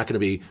feel. It's not going to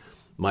be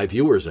my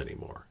viewers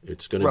anymore.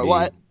 It's going to be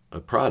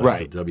a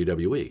product of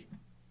WWE.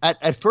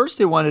 At first,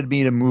 they wanted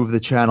me to move the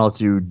channel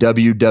to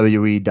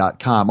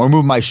WWE.com or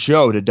move my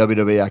show to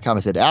WWE.com. I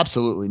said,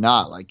 absolutely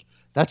not. Like,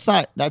 that's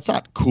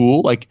not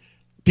cool. Like,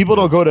 people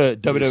don't go to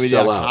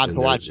WWE.com to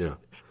watch.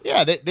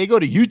 Yeah, they go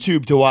to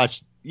YouTube to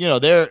watch,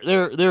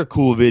 their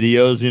cool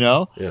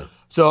videos, Yeah.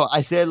 So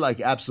I said, like,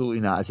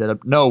 absolutely not. I said,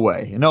 no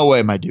way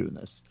am I doing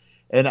this.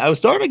 And I was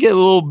starting to get a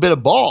little bit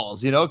of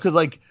balls, because,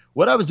 like,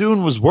 what I was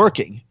doing was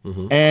working.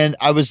 Mm-hmm. And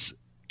I was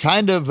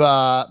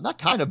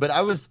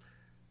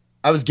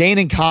I was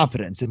gaining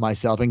confidence in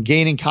myself and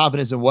gaining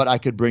confidence in what I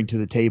could bring to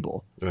the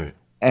table. Right.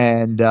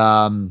 And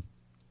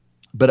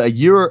but a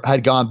year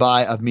had gone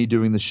by of me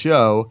doing the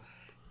show,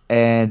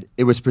 and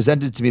it was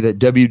presented to me that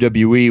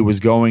WWE was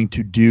going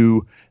to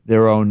do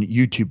their own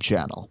YouTube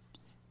channel,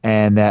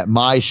 and that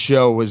my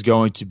show was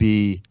going to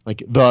be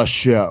like the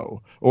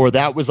show, or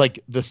that was like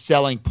the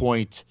selling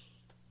point,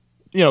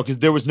 because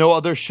there was no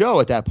other show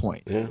at that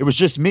point. Yeah. It was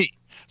just me.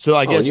 So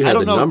I guess and you had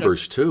the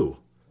numbers too.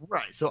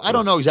 Right. So I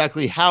don't know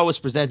exactly how it was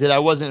presented. I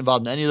wasn't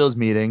involved in any of those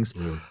meetings.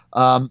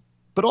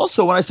 But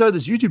also, when I started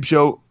this YouTube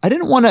show, I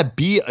didn't want to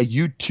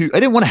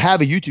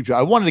have a YouTube show.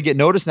 I wanted to get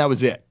noticed, and that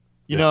was it.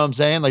 You know what I'm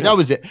saying? Like, that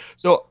was it.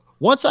 So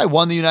once I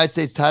won the United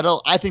States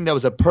title, I think that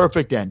was a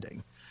perfect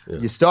ending. Yeah.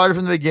 You started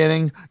from the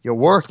beginning. You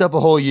worked up a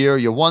whole year.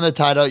 You won the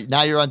title.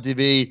 Now you're on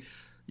TV.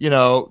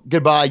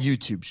 Goodbye,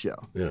 YouTube show.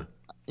 Yeah.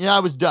 I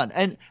was done.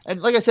 And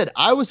like I said,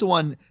 I was the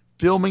one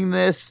filming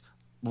this,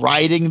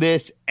 writing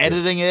this,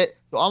 editing it.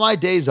 So on my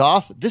days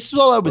off, this is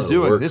all I was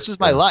doing. This was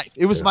my life.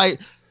 It was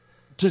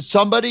to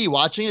somebody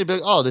watching it, it'd be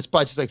like, oh, this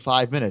probably just like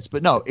 5 minutes.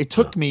 But no, it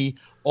took me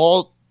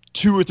all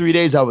 2 or 3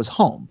 days I was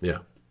home. Yeah.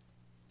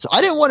 So I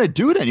didn't want to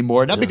do it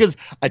anymore. Not because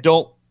I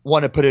don't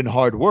want to put in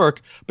hard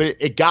work, but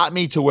it got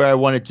me to where I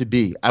wanted to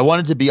be. I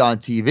wanted to be on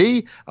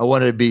TV. I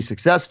wanted to be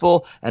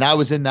successful. And I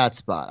was in that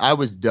spot. I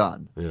was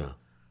done. Yeah.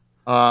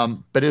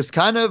 But it was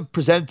kind of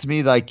presented to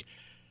me like,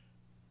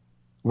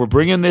 we're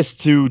bringing this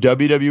to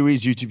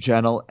WWE's YouTube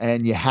channel,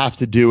 and you have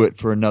to do it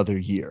for another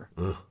year.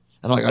 I'm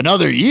like,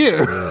 another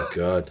year? Oh,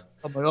 God.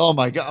 I'm like, oh,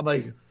 my God. I'm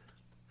like,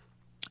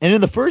 and in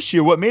the first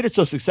year, what made it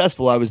so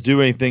successful, I was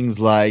doing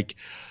things like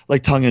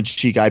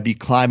tongue-in-cheek. I'd be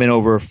climbing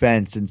over a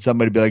fence, and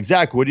somebody would be like,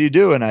 Zach, what do you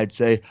do? And I'd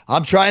say,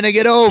 I'm trying to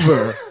get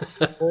over.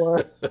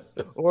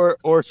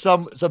 or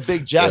some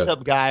big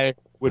jacked-up guy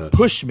would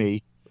push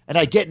me, and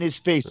I'd get in his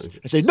face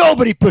and say,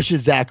 nobody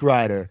pushes Zack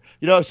Ryder.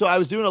 So I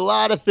was doing a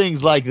lot of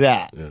things like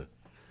that. Yeah.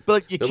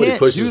 But nobody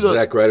pushes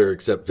Zack Ryder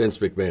except Vince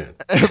McMahon.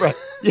 Right.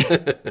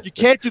 Yeah. You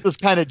can't do those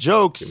kind of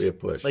jokes. Give me a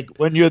push. Like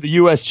when you're the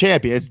U.S.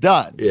 champion, it's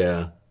done.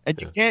 Yeah. And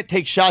you can't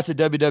take shots at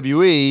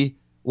WWE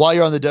while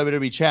you're on the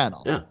WWE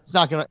channel. Yeah. It's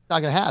not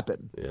gonna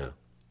happen. Yeah.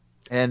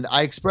 And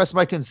I expressed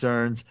my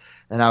concerns,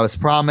 and I was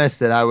promised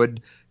that I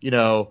would,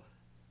 here's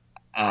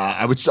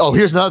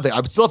another thing. I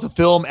would still have to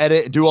film,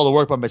 edit, and do all the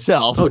work by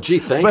myself. Oh, gee,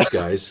 thanks,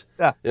 guys.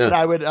 Yeah. But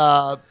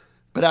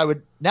I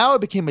would. Now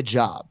it became a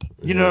job.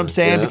 You know what I'm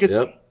saying?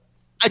 Because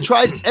I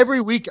tried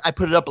every week. I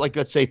put it up like,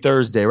 let's say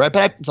Thursday, right?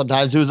 But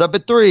sometimes it was up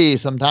at 3,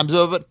 sometimes it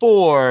was up at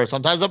 4,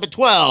 sometimes up at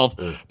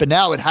 12. But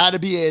now it had to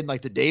be in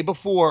like the day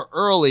before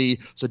early,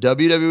 so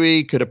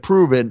WWE could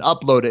approve it and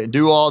upload it and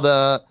do all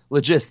the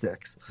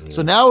logistics.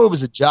 So now it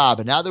was a job,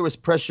 and now there was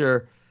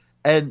pressure,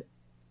 and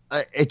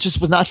it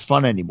just was not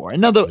fun anymore.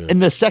 And now in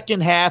the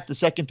second half, the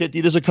second 50,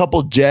 there's a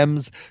couple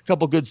gems, a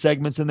couple good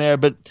segments in there,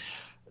 but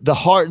the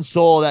heart and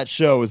soul of that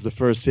show is the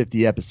first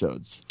 50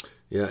 episodes.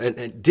 Yeah,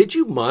 and did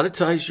you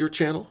monetize your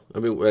channel? I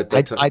mean, at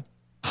that time,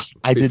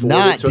 I did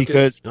not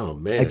because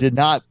I did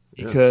not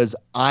because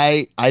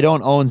I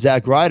don't own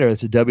Zack Ryder.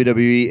 It's a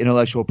WWE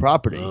intellectual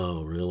property.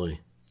 Oh, really?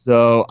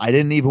 So I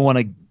didn't even want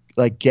to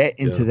like get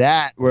into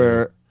that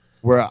where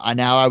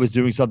now I was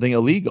doing something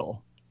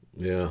illegal.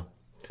 Yeah.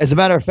 As a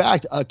matter of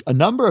fact, a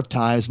number of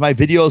times my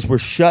videos were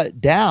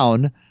shut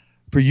down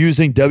for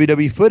using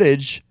WWE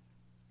footage.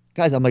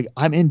 Guys, I'm like,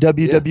 I'm in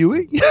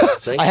WWE. Yeah.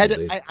 I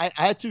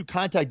had to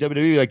contact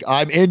WWE. Like,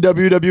 I'm in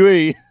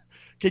WWE.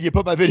 Can you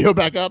put my video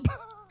back up?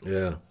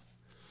 Yeah.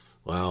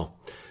 Wow.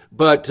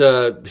 But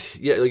like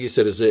you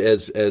said, as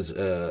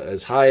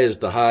high as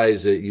the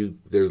highs,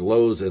 there's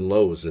lows and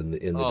lows in the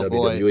WWE,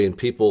 boy. And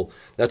people.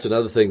 That's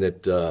another thing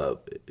that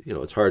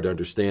it's hard to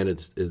understand.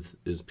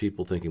 Is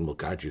people thinking, well,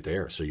 God, you're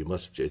there, so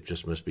it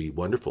just must be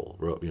wonderful,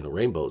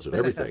 rainbows and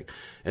everything,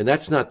 and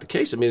that's not the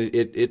case. I mean,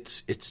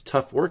 it's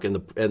tough work, and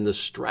the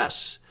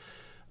stress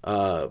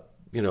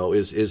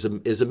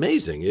is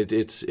amazing.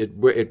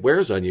 It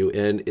wears on you,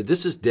 and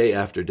this is day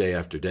after day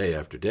after day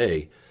after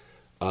day.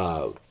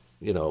 How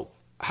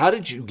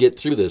did you get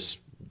through this?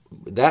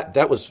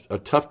 That was a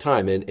tough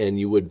time, and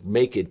you would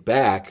make it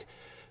back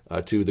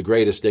to the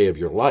greatest day of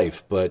your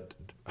life. But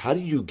how do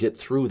you get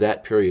through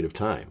that period of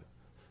time?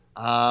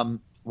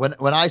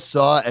 When I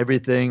saw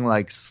everything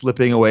like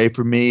slipping away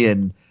from me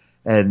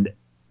and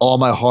all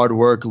my hard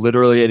work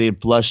literally getting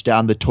flushed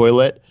down the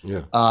toilet,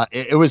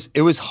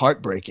 it was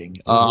heartbreaking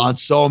on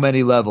so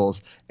many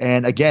levels.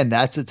 And again,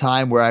 that's a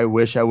time where I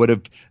wish I would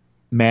have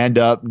manned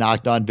up,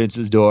 knocked on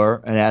Vince's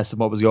door, and asked him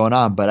what was going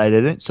on, but I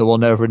didn't, so we'll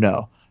never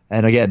know.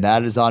 And again,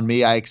 that is on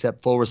me. I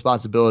accept full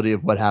responsibility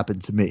of what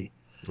happened to me.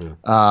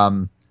 Yeah.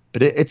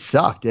 But it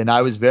sucked, and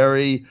I was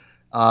very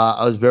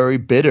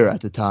bitter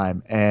at the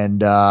time. And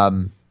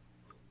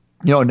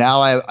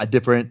now I have a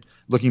different.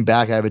 Looking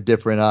back, I have a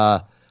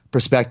different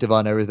perspective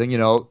on everything.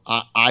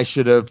 I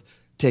should have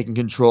taken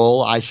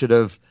control. I should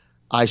have,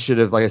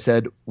 like I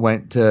said,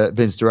 went to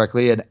Vince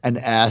directly and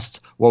asked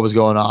what was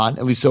going on.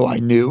 At least so I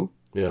knew.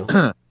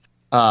 Yeah.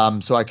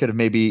 So I could have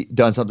maybe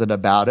done something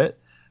about it.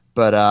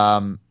 But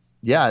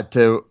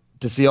to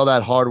see all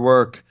that hard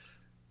work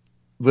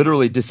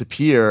literally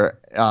disappear,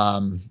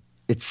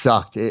 it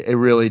sucked. It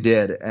really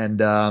did. And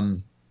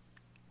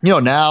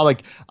now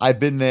like I've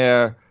been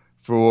there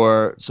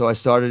so I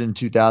started in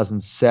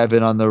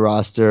 2007 on the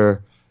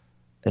roster,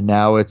 and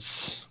now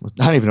it's,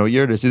 I don't even know what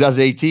year it is,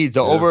 2018.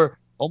 So over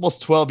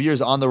almost 12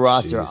 years on the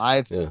roster.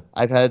 Jeez.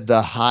 I've had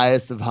the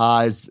highest of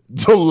highs,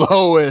 the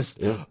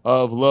lowest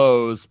of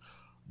lows.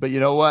 But you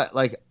know what?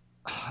 Like,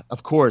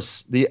 of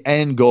course, the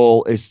end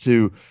goal is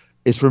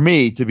for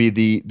me to be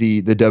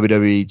the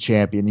WWE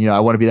champion.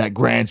 I want to be that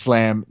Grand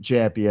Slam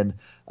champion.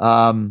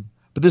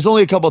 But there's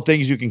only a couple of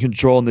things you can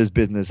control in this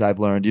business, I've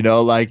learned.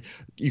 Like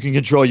you can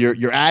control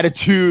your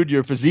attitude,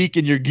 your physique,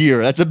 and your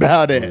gear. That's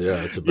about it.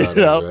 Yeah, that's about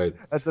it. Right.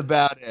 That's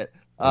about it.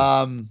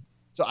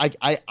 So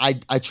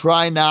I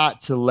try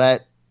not to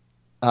let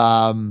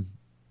the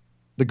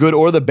good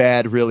or the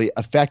bad really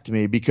affect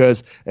me,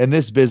 because in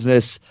this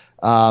business,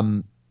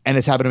 and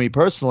it's happened to me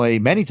personally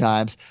many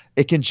times,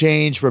 it can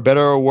change for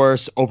better or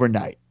worse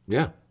overnight.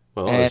 Yeah.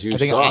 Well, as you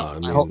saw,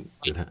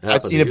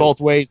 I've seen it both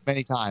ways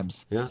many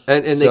times. Yeah,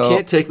 and they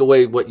can't take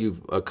away what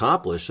you've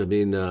accomplished. I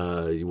mean,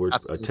 you were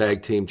absolutely a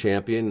tag team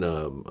champion,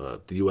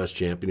 the U.S.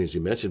 champion, as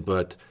you mentioned,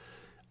 but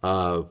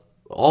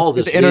all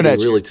this leading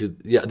really to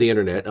the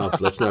internet.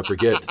 Let's not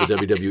forget the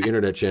WWE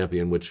Internet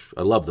Champion, which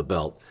I love the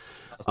belt.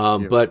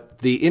 But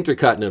the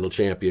Intercontinental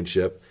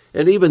Championship,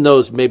 and even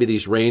maybe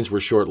these reigns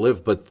were short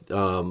lived, but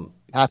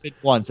happened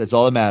once. That's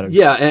all that matters.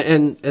 Yeah,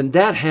 and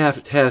that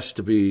has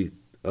to be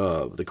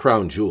the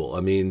crown jewel. I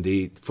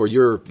mean, for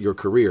your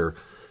career,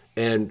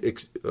 and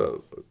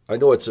I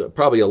know it's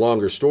probably a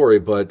longer story,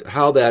 but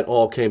how that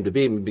all came to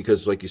be,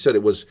 because like you said,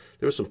 there was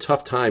some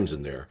tough times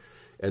in there,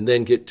 and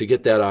then get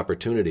that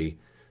opportunity.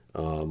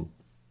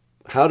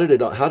 How did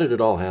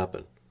it all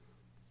happen?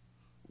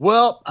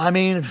 Well, I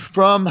mean,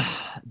 from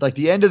like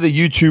the end of the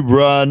YouTube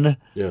run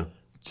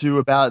to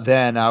about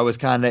then, I was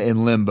kind of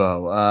in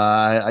limbo.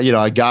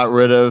 I got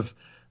rid of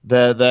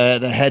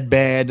the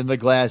headband and the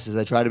glasses.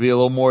 I tried to be a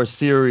little more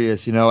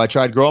serious. I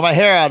tried growing my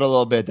hair out a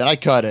little bit. Then I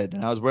cut it.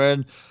 Then I was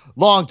wearing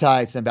long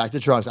tights and back to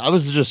trunks. I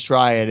was just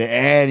trying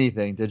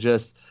anything to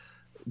just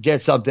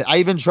get something. I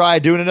even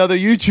tried doing another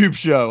YouTube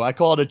show. I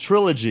call it a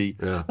trilogy.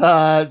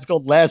 Yeah. It's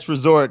called Last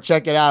Resort.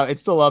 Check it out.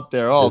 It's still up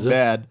there. Oh,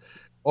 man.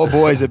 Oh,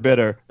 boy, is it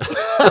bitter.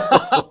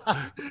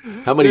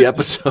 How many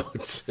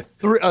episodes?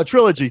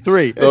 Trilogy,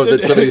 3. Oh,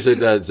 then somebody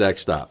said, Zach,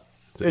 stop.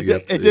 So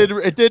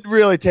it did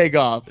really take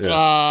off.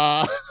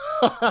 Yeah.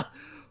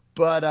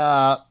 But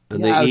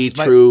and the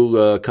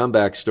true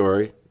comeback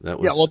story. That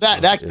was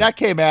that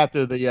came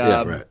after the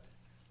right.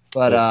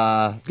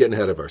 But getting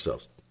ahead of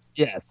ourselves.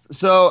 Yes.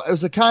 So it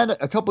was a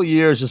couple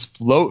years just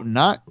floating,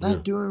 not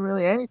doing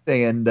really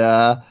anything, and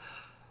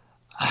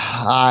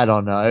I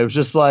don't know. It was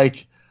just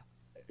like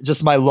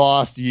my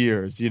lost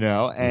years,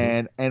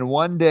 And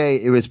one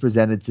day it was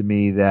presented to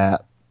me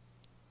that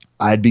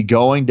I'd be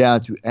going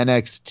down to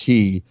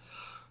NXT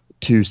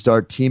to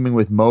start teaming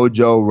with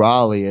Mojo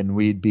Rawley, and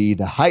we'd be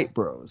the Hype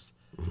Bros.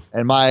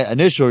 And my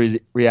initial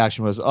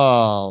reaction was,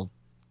 oh,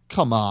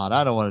 come on,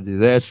 I don't want to do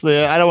this.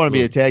 I don't want to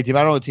be a tag team.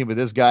 I don't want to team with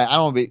this guy. I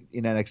don't want to be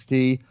in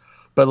NXT.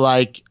 But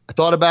like, I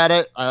thought about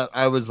it.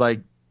 I was like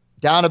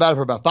down about it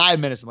for about 5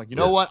 minutes. I'm like, you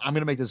know what? I'm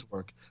going to make this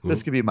work.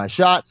 This could be my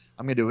shot.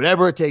 I'm going to do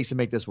whatever it takes to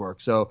make this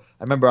work. So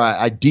I remember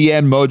I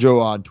DM'd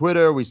Mojo on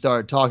Twitter. We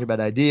started talking about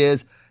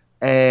ideas.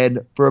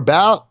 And for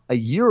about a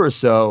year or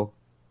so,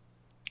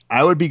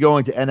 I would be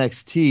going to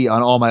NXT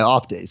on all my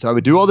off days. So I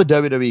would do all the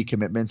WWE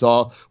commitments,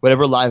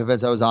 whatever live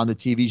events I was on, the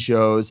TV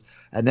shows.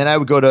 And then I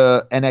would go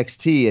to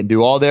NXT and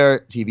do all their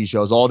TV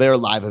shows, all their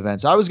live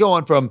events. So I was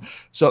going from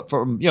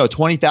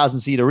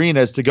 20,000 seat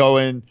arenas to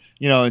going,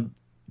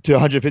 to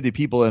 150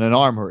 people in an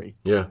armory.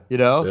 Yeah.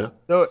 Yeah.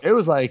 So it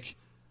was like,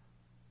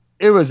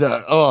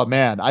 oh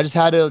man, I just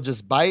had to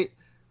just bite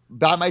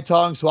my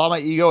tongue, swallow my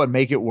ego, and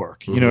make it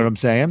work. You know what I'm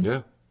saying?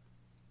 Yeah.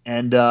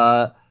 And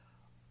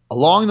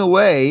along the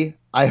way,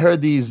 I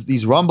heard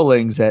these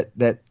rumblings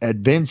that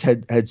Vince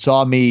had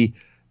saw me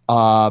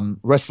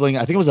wrestling.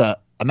 I think it was a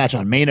match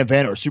on Main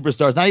Event or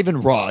Superstars, not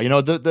even Raw.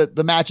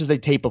 The matches they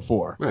tape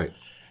before. Right.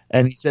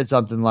 And he said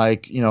something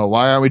like,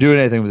 why aren't we doing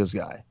anything with this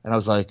guy? And I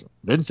was like,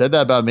 Vince said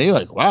that about me.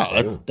 Like,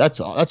 wow,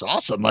 that's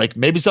awesome. Like,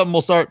 maybe something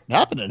will start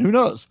happening. Who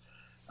knows?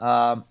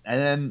 And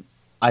then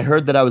I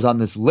heard that I was on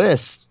this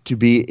list to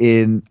be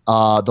in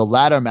the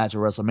ladder match of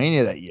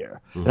WrestleMania that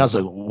year. And I was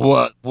like,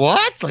 what?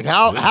 Like,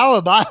 how am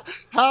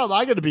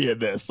I going to be in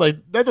this? Like,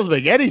 that doesn't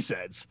make any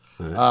sense.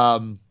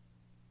 A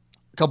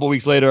couple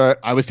weeks later,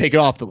 I was taken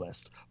off the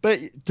list.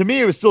 But to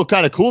me, it was still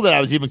kind of cool that I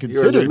was even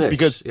considered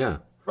because,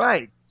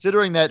 right,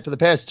 considering that for the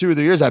past 2 or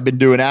 3 years, I've been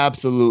doing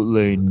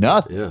absolutely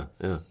nothing.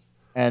 Yeah.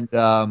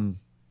 And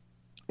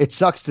it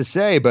sucks to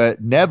say,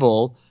 but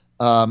Neville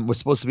was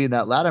supposed to be in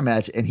that ladder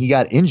match, and he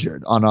got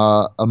injured on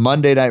a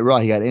Monday Night Raw.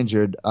 He got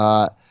injured.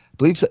 I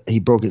believe he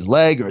broke his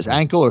leg or his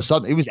ankle or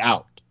something. He was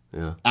out.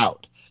 Yeah.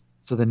 Out.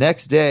 So the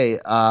next day,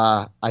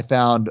 I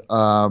found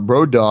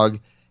Road Dogg,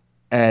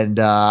 and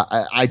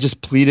I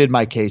just pleaded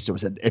my case to him. I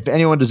said, if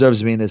anyone deserves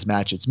to be in this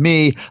match, it's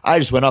me. I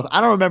just went off.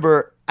 I don't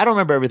remember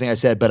everything I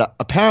said, but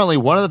apparently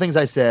one of the things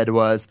I said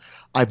was,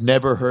 I've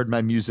never heard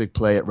my music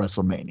play at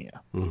WrestleMania.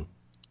 Mm.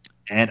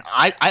 And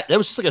that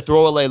was just like a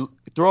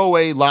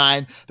throwaway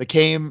line that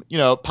came,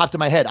 popped in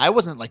my head. I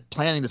wasn't like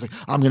planning this, like,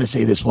 I'm going to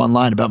say this one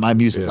line about my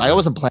music. I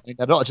wasn't planning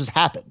that at all. It just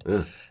happened.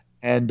 Yeah.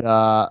 And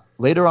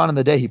later on in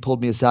the day, he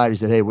pulled me aside. He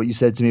said, hey, what you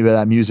said to me about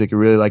that music, it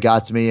really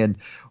got to me. And,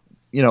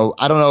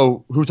 I don't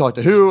know who talked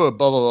to who, or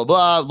blah, blah, blah,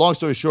 blah. Long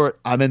story short,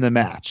 I'm in the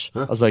match.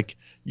 Huh? I was like,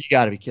 you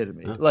got to be kidding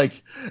me. Huh?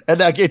 Like, and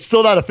it's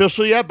still not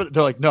official yet, but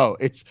they're like, no,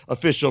 it's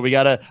official.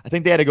 I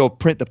think they had to go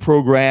print the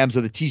programs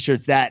or the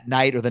T-shirts that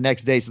night or the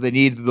next day, so they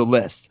needed the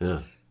list. Yeah.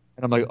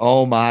 And I'm like,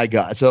 oh my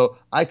God. So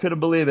I couldn't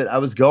believe it. I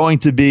was going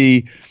to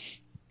be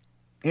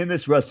in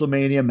this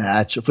WrestleMania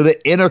match for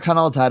the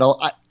Intercontinental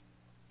title.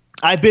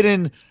 I've been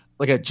in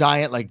like a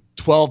giant, like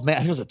 12-man, I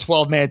think it was a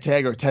 12-man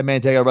tag or a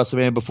 10-man tag at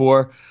WrestleMania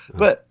before,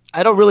 but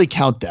I don't really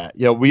count that.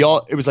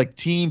 It was like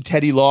Team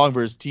Teddy Long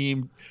versus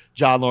Team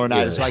John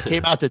Laurinaitis. Yeah. So I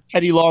came out to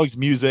Teddy Long's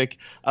music.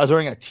 I was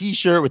wearing a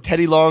T-shirt with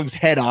Teddy Long's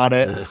head on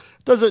it.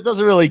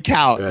 Doesn't really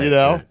count, right,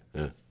 Yeah.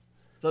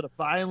 So to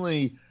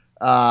finally,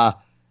 be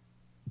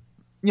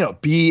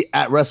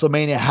at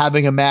WrestleMania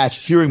having a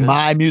match, hearing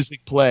my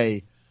music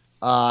play,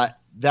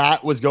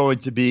 that was going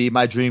to be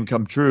my dream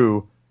come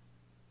true.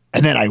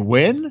 And then I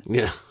win?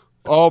 Yeah.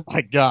 Oh,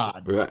 my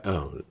God. Right.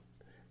 Oh.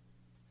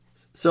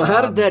 So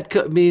how did that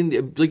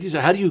like you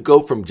said, how do you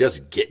go from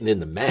just getting in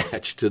the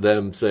match to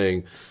them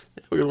saying,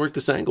 we're going to work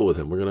this angle with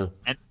him? We're going to.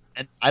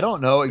 And I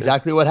don't know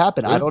exactly what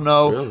happened. Yeah, I don't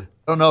know. Really?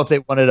 I don't know if they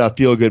wanted a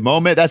feel good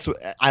moment. I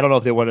don't know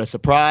if they wanted a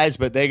surprise,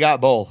 but they got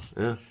both.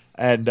 Yeah.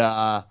 And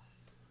that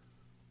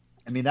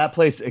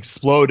place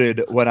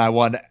exploded when I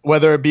won,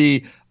 whether it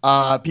be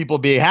people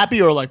being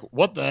happy or like,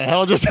 what the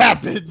hell just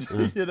happened?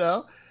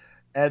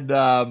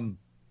 And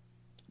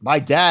my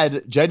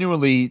dad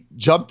genuinely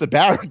jumped the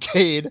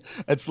barricade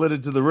and slid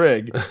into the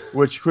ring,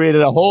 which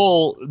created a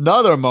whole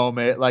nother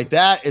moment. Like,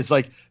 that is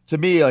like, to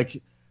me,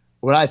 like,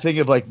 when I think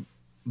of like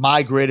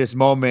my greatest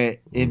moment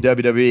in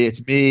WWE,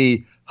 it's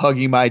me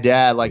hugging my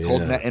dad, like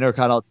holding that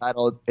Intercontinental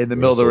title in the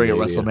middle of the ring at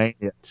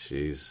WrestleMania.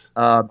 Jeez.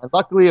 And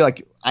luckily,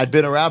 like, I'd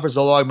been around for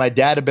so long, my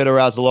dad had been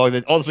around so long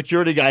that all the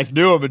security guys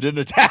knew him and didn't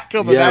attack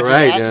him. Yeah,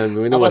 right. And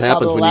we know what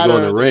happens when you go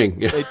in the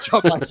ring. They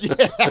jump like,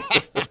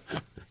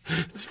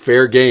 It's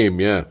fair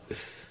game, yeah.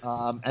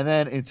 And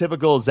then in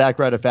typical Zack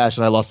Ryder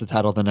fashion, I lost the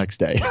title the next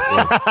day.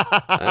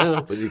 I don't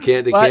know, but they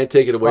can't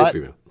take it away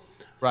from you.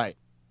 Right.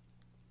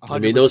 I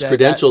mean, those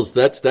credentials,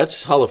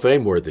 that's Hall of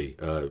Fame worthy,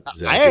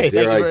 Zach.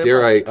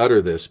 Dare I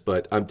utter this,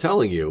 but I'm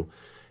telling you,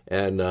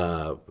 and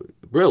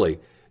really,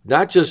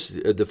 not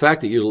just the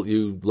fact that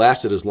you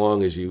lasted as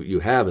long as you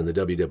have in the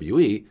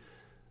WWE,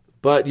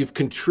 but you've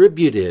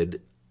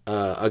contributed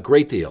a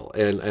great deal.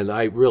 And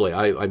I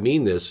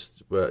mean this,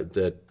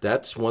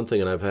 that's one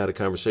thing, and I've had a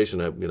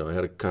conversation, I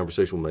had a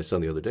conversation with my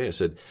son the other day. I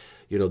said,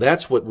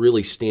 that's what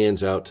really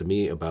stands out to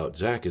me about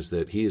Zach, is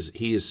that he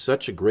is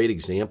such a great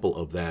example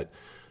of that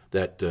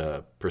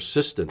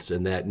persistence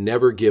and that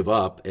never give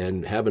up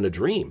and having a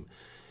dream.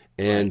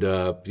 And,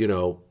 I'm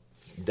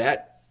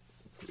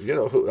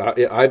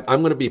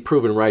going to be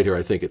proven right here,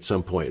 I think, at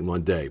some point in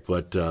one day.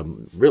 But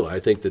really, I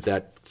think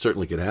that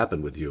certainly could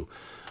happen with you.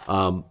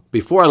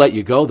 Before I let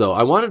you go, though,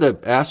 I wanted to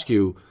ask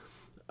you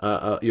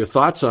your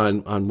thoughts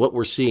on what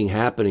we're seeing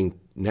happening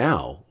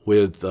now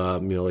with,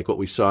 like what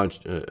we saw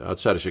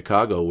outside of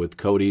Chicago with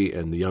Cody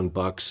and the Young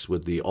Bucks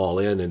with the All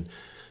In, and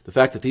the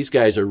fact that these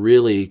guys are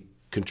really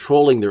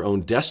controlling their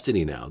own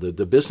destiny now.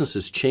 The business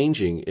is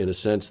changing in a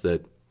sense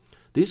that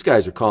these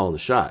guys are calling the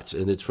shots,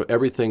 and it's for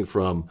everything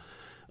from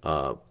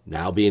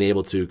now being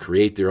able to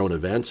create their own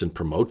events and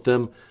promote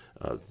them,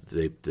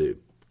 the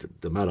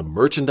amount of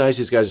merchandise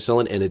these guys are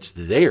selling, and it's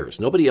theirs.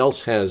 Nobody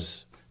else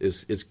is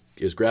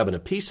grabbing a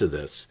piece of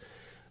this.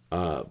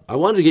 I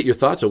wanted to get your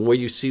thoughts on where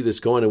you see this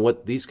going and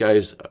what these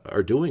guys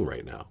are doing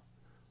right now.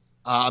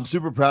 I'm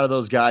super proud of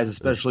those guys,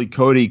 especially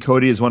Cody.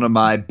 Cody is one of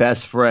my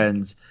best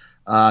friends.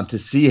 To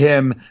see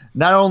him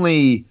not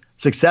only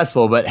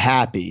successful but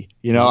happy,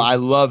 I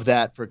love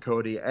that for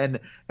Cody. And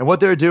what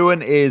they're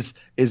doing is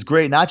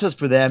great, not just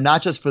for them,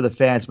 not just for the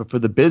fans, but for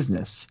the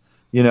business.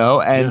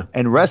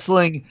 And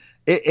wrestling,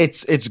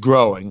 it's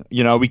growing.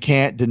 We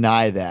can't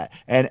deny that.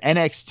 And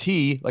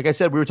NXT, like I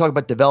said, we were talking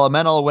about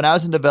developmental. When I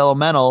was in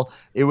developmental,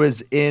 it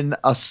was in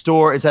a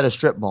store. It's at a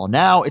strip mall.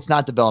 Now it's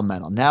not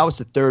developmental. Now it's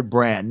the third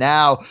brand.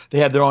 Now they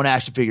have their own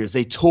action figures.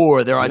 They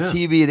tour. They're on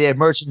TV. They have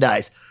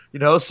merchandise.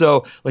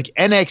 So like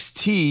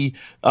NXT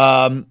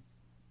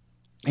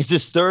is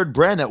this third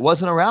brand that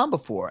wasn't around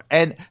before,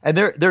 and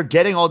they're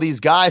getting all these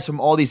guys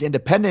from all these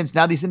independents.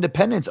 Now these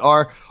independents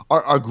are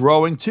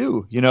growing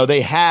too.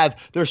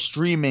 They're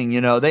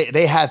streaming.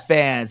 They have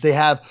fans. They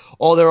have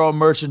all their own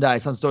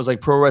merchandise on stores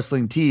like Pro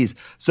Wrestling Tees.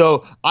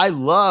 So I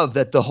love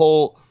that the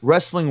whole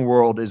wrestling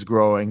world is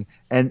growing,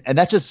 and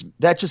that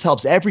just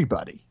helps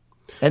everybody.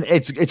 And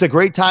it's a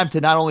great time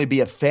to not only be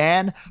a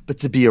fan but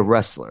to be a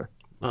wrestler.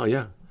 Oh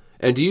yeah.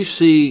 And do you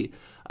see?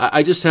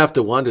 I just have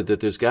to wonder that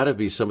there's got to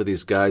be some of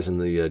these guys in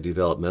the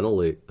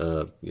developmental,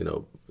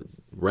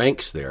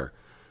 ranks there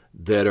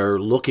that are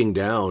looking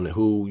down,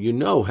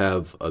 who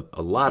have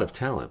a lot of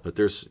talent, but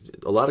there's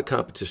a lot of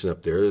competition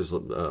up there. There's a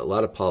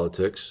lot of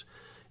politics,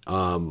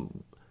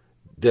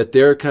 that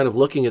they're kind of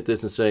looking at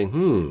this and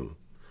saying,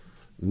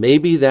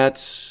 maybe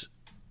that's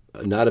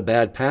not a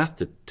bad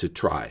path to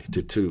try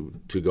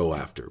to go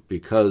after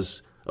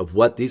because of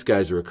what these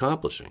guys are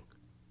accomplishing.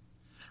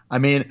 I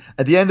mean,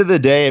 at the end of the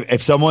day,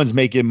 if someone's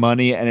making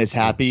money and is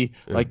happy,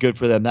 like good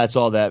for them. That's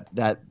all that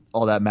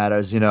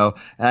matters, And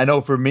I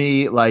know for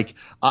me, like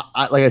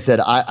I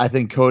said, I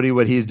think Cody,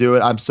 what he's doing,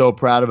 I'm so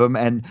proud of him.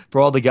 And for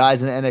all the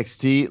guys in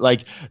NXT,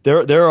 like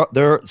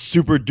they're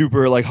super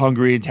duper like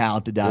hungry and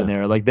talented down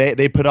there. Like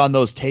they put on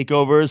those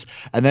takeovers,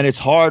 and then it's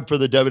hard for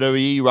the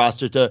WWE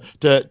roster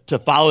to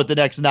follow it the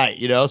next night,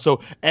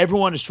 So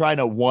everyone is trying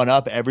to one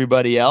up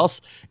everybody else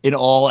in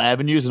all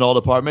avenues and all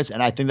departments,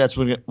 and I think that's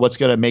what's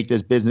going to make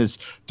this business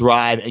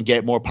thrive and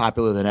get more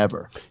popular than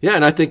ever. Yeah,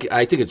 and I think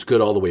it's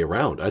good all the way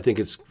around. I think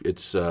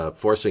it's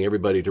forcing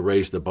everybody to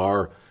raise the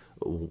bar,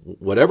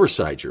 whatever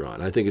side you're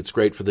on. I think it's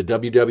great for the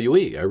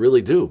WWE. I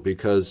really do,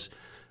 because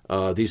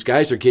these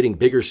guys are getting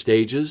bigger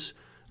stages.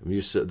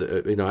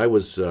 I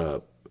was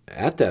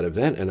at that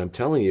event, and I'm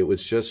telling you, it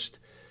was just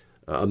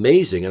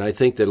amazing. And I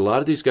think that a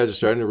lot of these guys are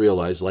starting to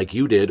realize, like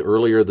you did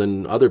earlier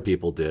than other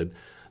people did,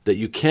 that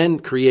you can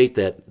create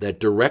that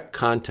direct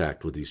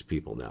contact with these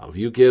people now. If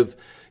you give,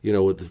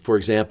 for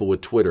example, with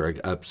Twitter,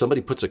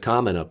 somebody puts a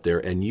comment up there,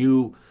 and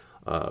you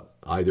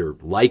either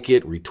like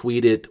it,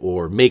 retweet it,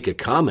 or make a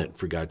comment,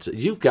 for God's sake,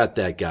 you've got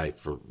that guy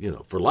for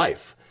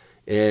life.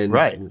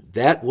 And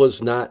that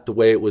was not the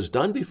way it was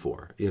done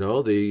before.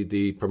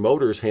 The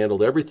promoters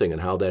handled everything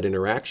and how that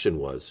interaction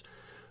was.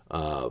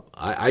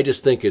 I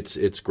just think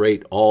it's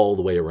great all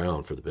the way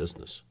around for the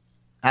business.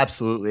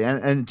 Absolutely.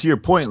 And to your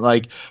point,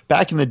 like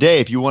back in the day,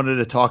 if you wanted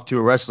to talk to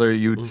a wrestler,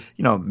 you'd,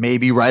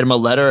 maybe write them a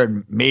letter,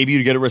 and maybe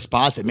you'd get a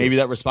response, and maybe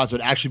that response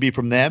would actually be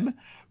from them.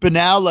 But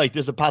now, like,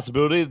 there's a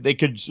possibility they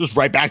could just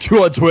write back to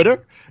you on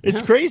Twitter.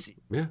 It's crazy.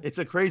 Yeah. It's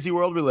a crazy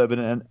world we live in,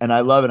 and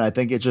I love it. I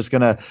think it's just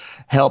going to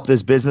help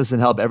this business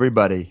and help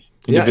everybody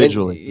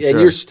individually. Yeah,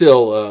 and you're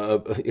still,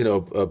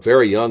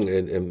 very young,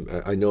 and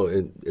I know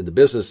in the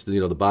business,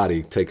 the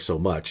body takes so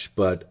much,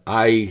 but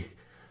I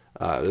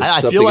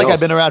feel like I've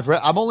been around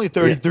I'm only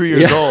 33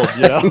 years old,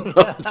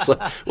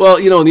 well,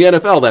 in the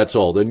NFL, that's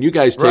old, and you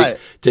guys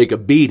take a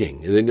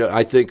beating. And then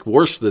I think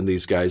worse than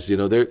these guys,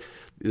 they're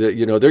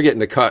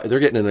getting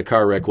in a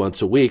car wreck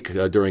once a week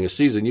during a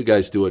season. You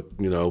guys do it,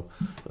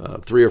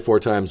 3 or 4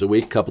 times a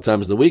week, a couple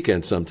times on the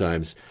weekend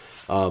sometimes.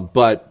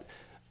 But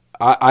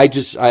I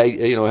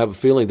have a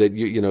feeling that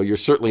you're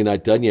certainly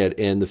not done yet,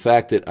 and the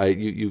fact that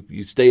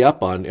you stay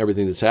up on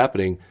everything that's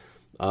happening.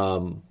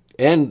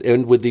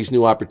 And with these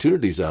new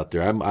opportunities out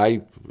there,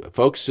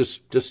 folks,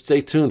 just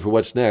stay tuned for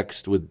what's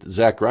next with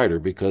Zack Ryder,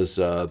 because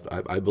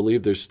I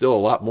believe there's still a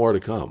lot more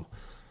to come.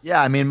 Yeah,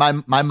 I mean, my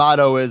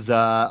motto is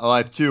I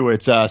have two.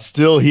 It's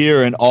still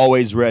here and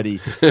always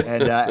ready,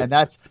 and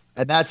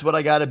that's what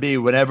I got to be.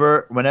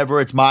 Whenever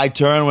it's my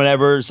turn,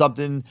 whenever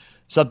something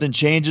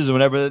changes,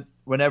 whenever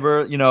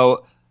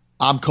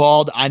I'm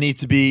called, I need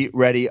to be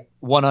ready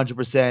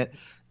 100%.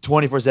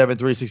 24/7,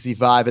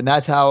 365, and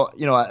that's how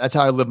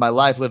I live my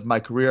life, live my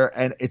career,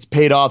 and it's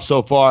paid off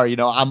so far.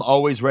 I'm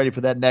always ready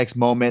for that next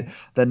moment,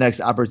 that next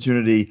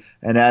opportunity,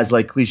 and as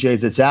like cliche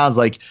as it sounds,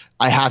 like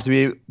I have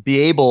to be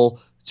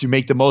able to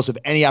make the most of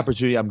any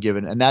opportunity I'm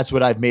given, and that's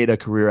what I've made a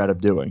career out of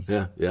doing.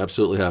 Yeah, you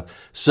absolutely have.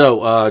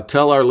 So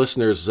tell our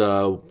listeners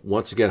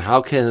once again,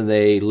 how can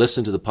they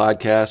listen to the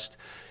podcast,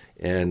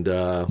 and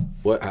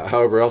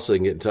however else they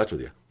can get in touch with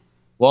you.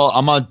 Well,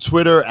 I'm on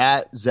Twitter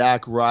at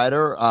Zack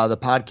Ryder. The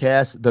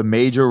podcast, the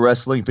Major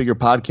Wrestling Figure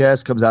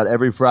Podcast, comes out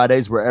every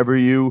Fridays wherever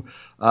you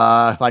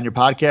find your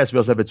podcast. We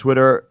also have a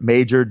Twitter,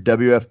 Major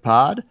WF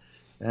Pod.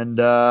 And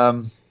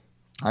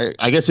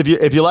I guess if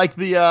you like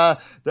the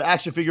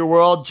action figure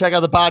world, check out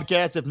the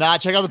podcast. If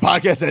not, check out the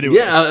podcast anyway.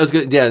 Yeah, that's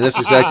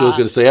exactly what I was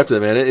going to say after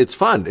that, man. It's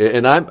fun,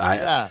 and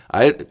I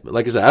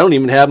like I said, I don't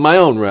even have my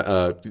own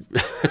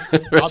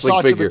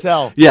wrestling figure.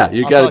 Yeah,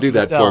 you got to do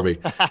that for me.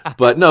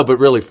 But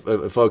really,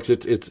 folks,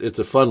 it's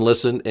a fun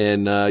listen,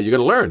 and you're going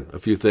to learn a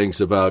few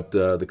things about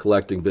the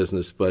collecting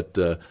business. But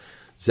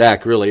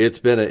Zack, really, it's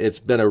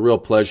been a real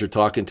pleasure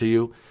talking to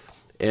you.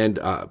 And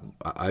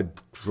I,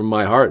 from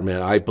my heart,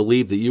 man, I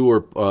believe that you were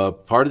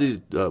part of these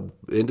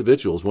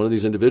individuals, one of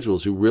these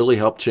individuals who really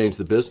helped change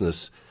the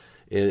business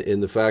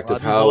in the fact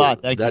of how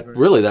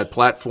that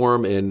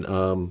platform,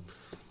 and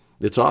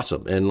it's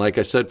awesome. And like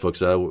I said,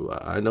 folks,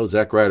 I know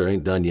Zack Ryder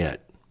ain't done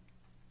yet.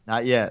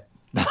 Not yet.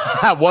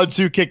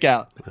 1-2 kick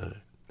out. All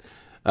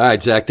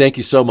right, Zack, thank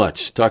you so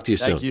much. Talk to you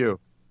soon. Thank you.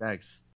 Thanks.